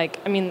that with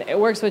it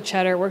works with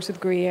cheddar, it works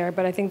with Gruyere,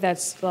 but I think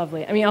that's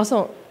lovely.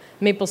 Also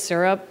maple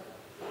syrup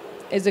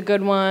is a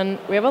good one.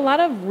 We have a lot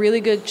of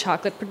really good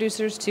chocolate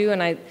producers too,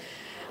 and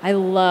I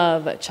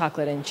love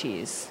chocolate and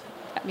cheese.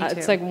 Me too.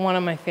 It's one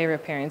of my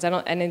favorite pairings.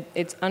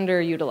 It's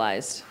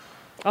underutilized.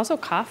 Also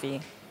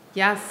coffee.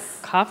 Yes.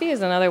 Coffee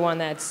is another one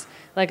that's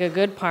a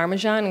good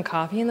Parmesan and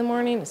coffee in the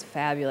morning is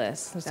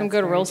fabulous. There's some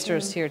good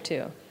roasters here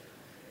too.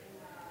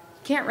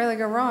 Can't really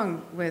go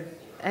wrong with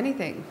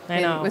anything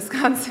in know.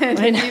 Wisconsin.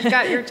 You've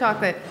got your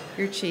chocolate,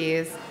 your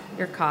cheese,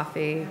 your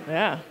coffee.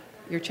 Yeah.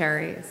 your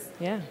cherries.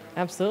 Yeah,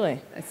 absolutely.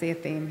 I see a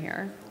theme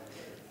here.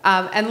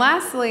 And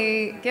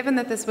lastly, given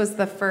that this was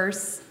the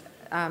first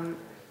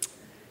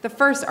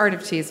Art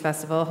of Cheese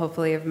Festival,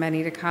 hopefully of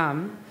many to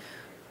come,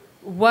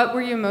 what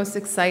were you most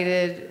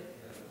excited,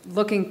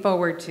 looking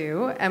forward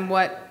to, and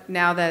what,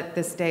 now that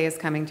this day is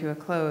coming to a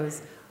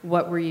close,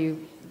 what are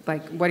you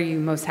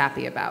most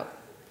happy about?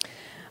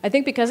 I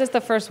think because it's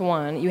the first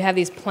one, you have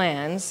these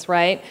plans,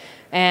 right?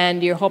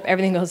 And you hope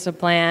everything goes to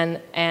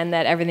plan and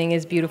that everything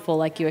is beautiful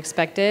like you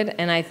expected.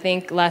 And I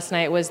think last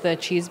night was the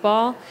cheese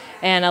ball,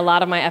 and a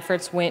lot of my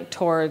efforts went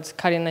towards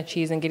cutting the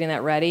cheese and getting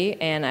that ready,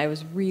 and I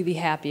was really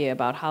happy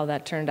about how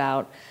that turned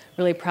out,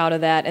 really proud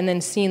of that. And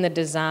then seeing the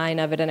design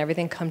of it and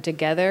everything come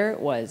together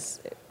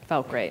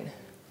felt great.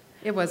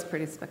 It was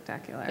pretty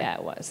spectacular. Yeah,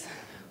 it was.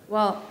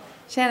 Well,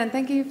 Shannon,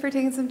 thank you for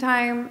taking some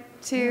time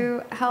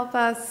to help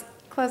us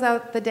close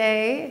out the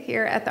day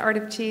here at the Art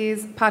of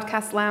Cheese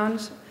Podcast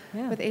Lounge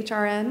with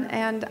HRN,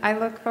 and I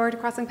look forward to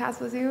crossing paths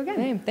with you again.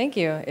 Same. Thank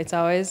you. It's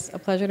always a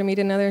pleasure to meet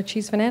another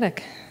cheese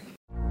fanatic.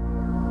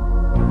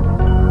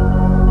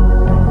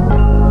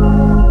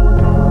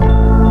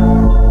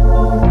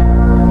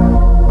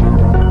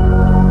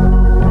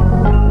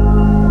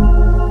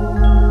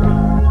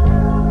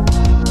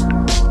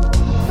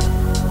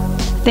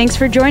 Thanks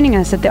for joining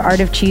us at the Art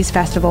of Cheese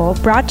Festival,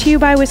 brought to you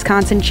by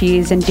Wisconsin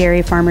Cheese and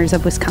Dairy Farmers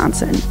of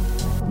Wisconsin.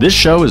 This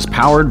show is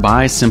powered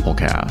by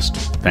Simplecast.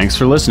 Thanks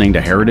for listening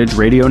to Heritage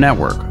Radio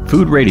Network,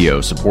 food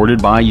radio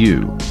supported by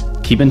you.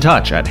 Keep in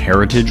touch at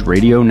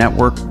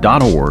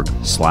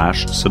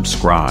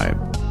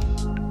heritageradionetwork.org/subscribe.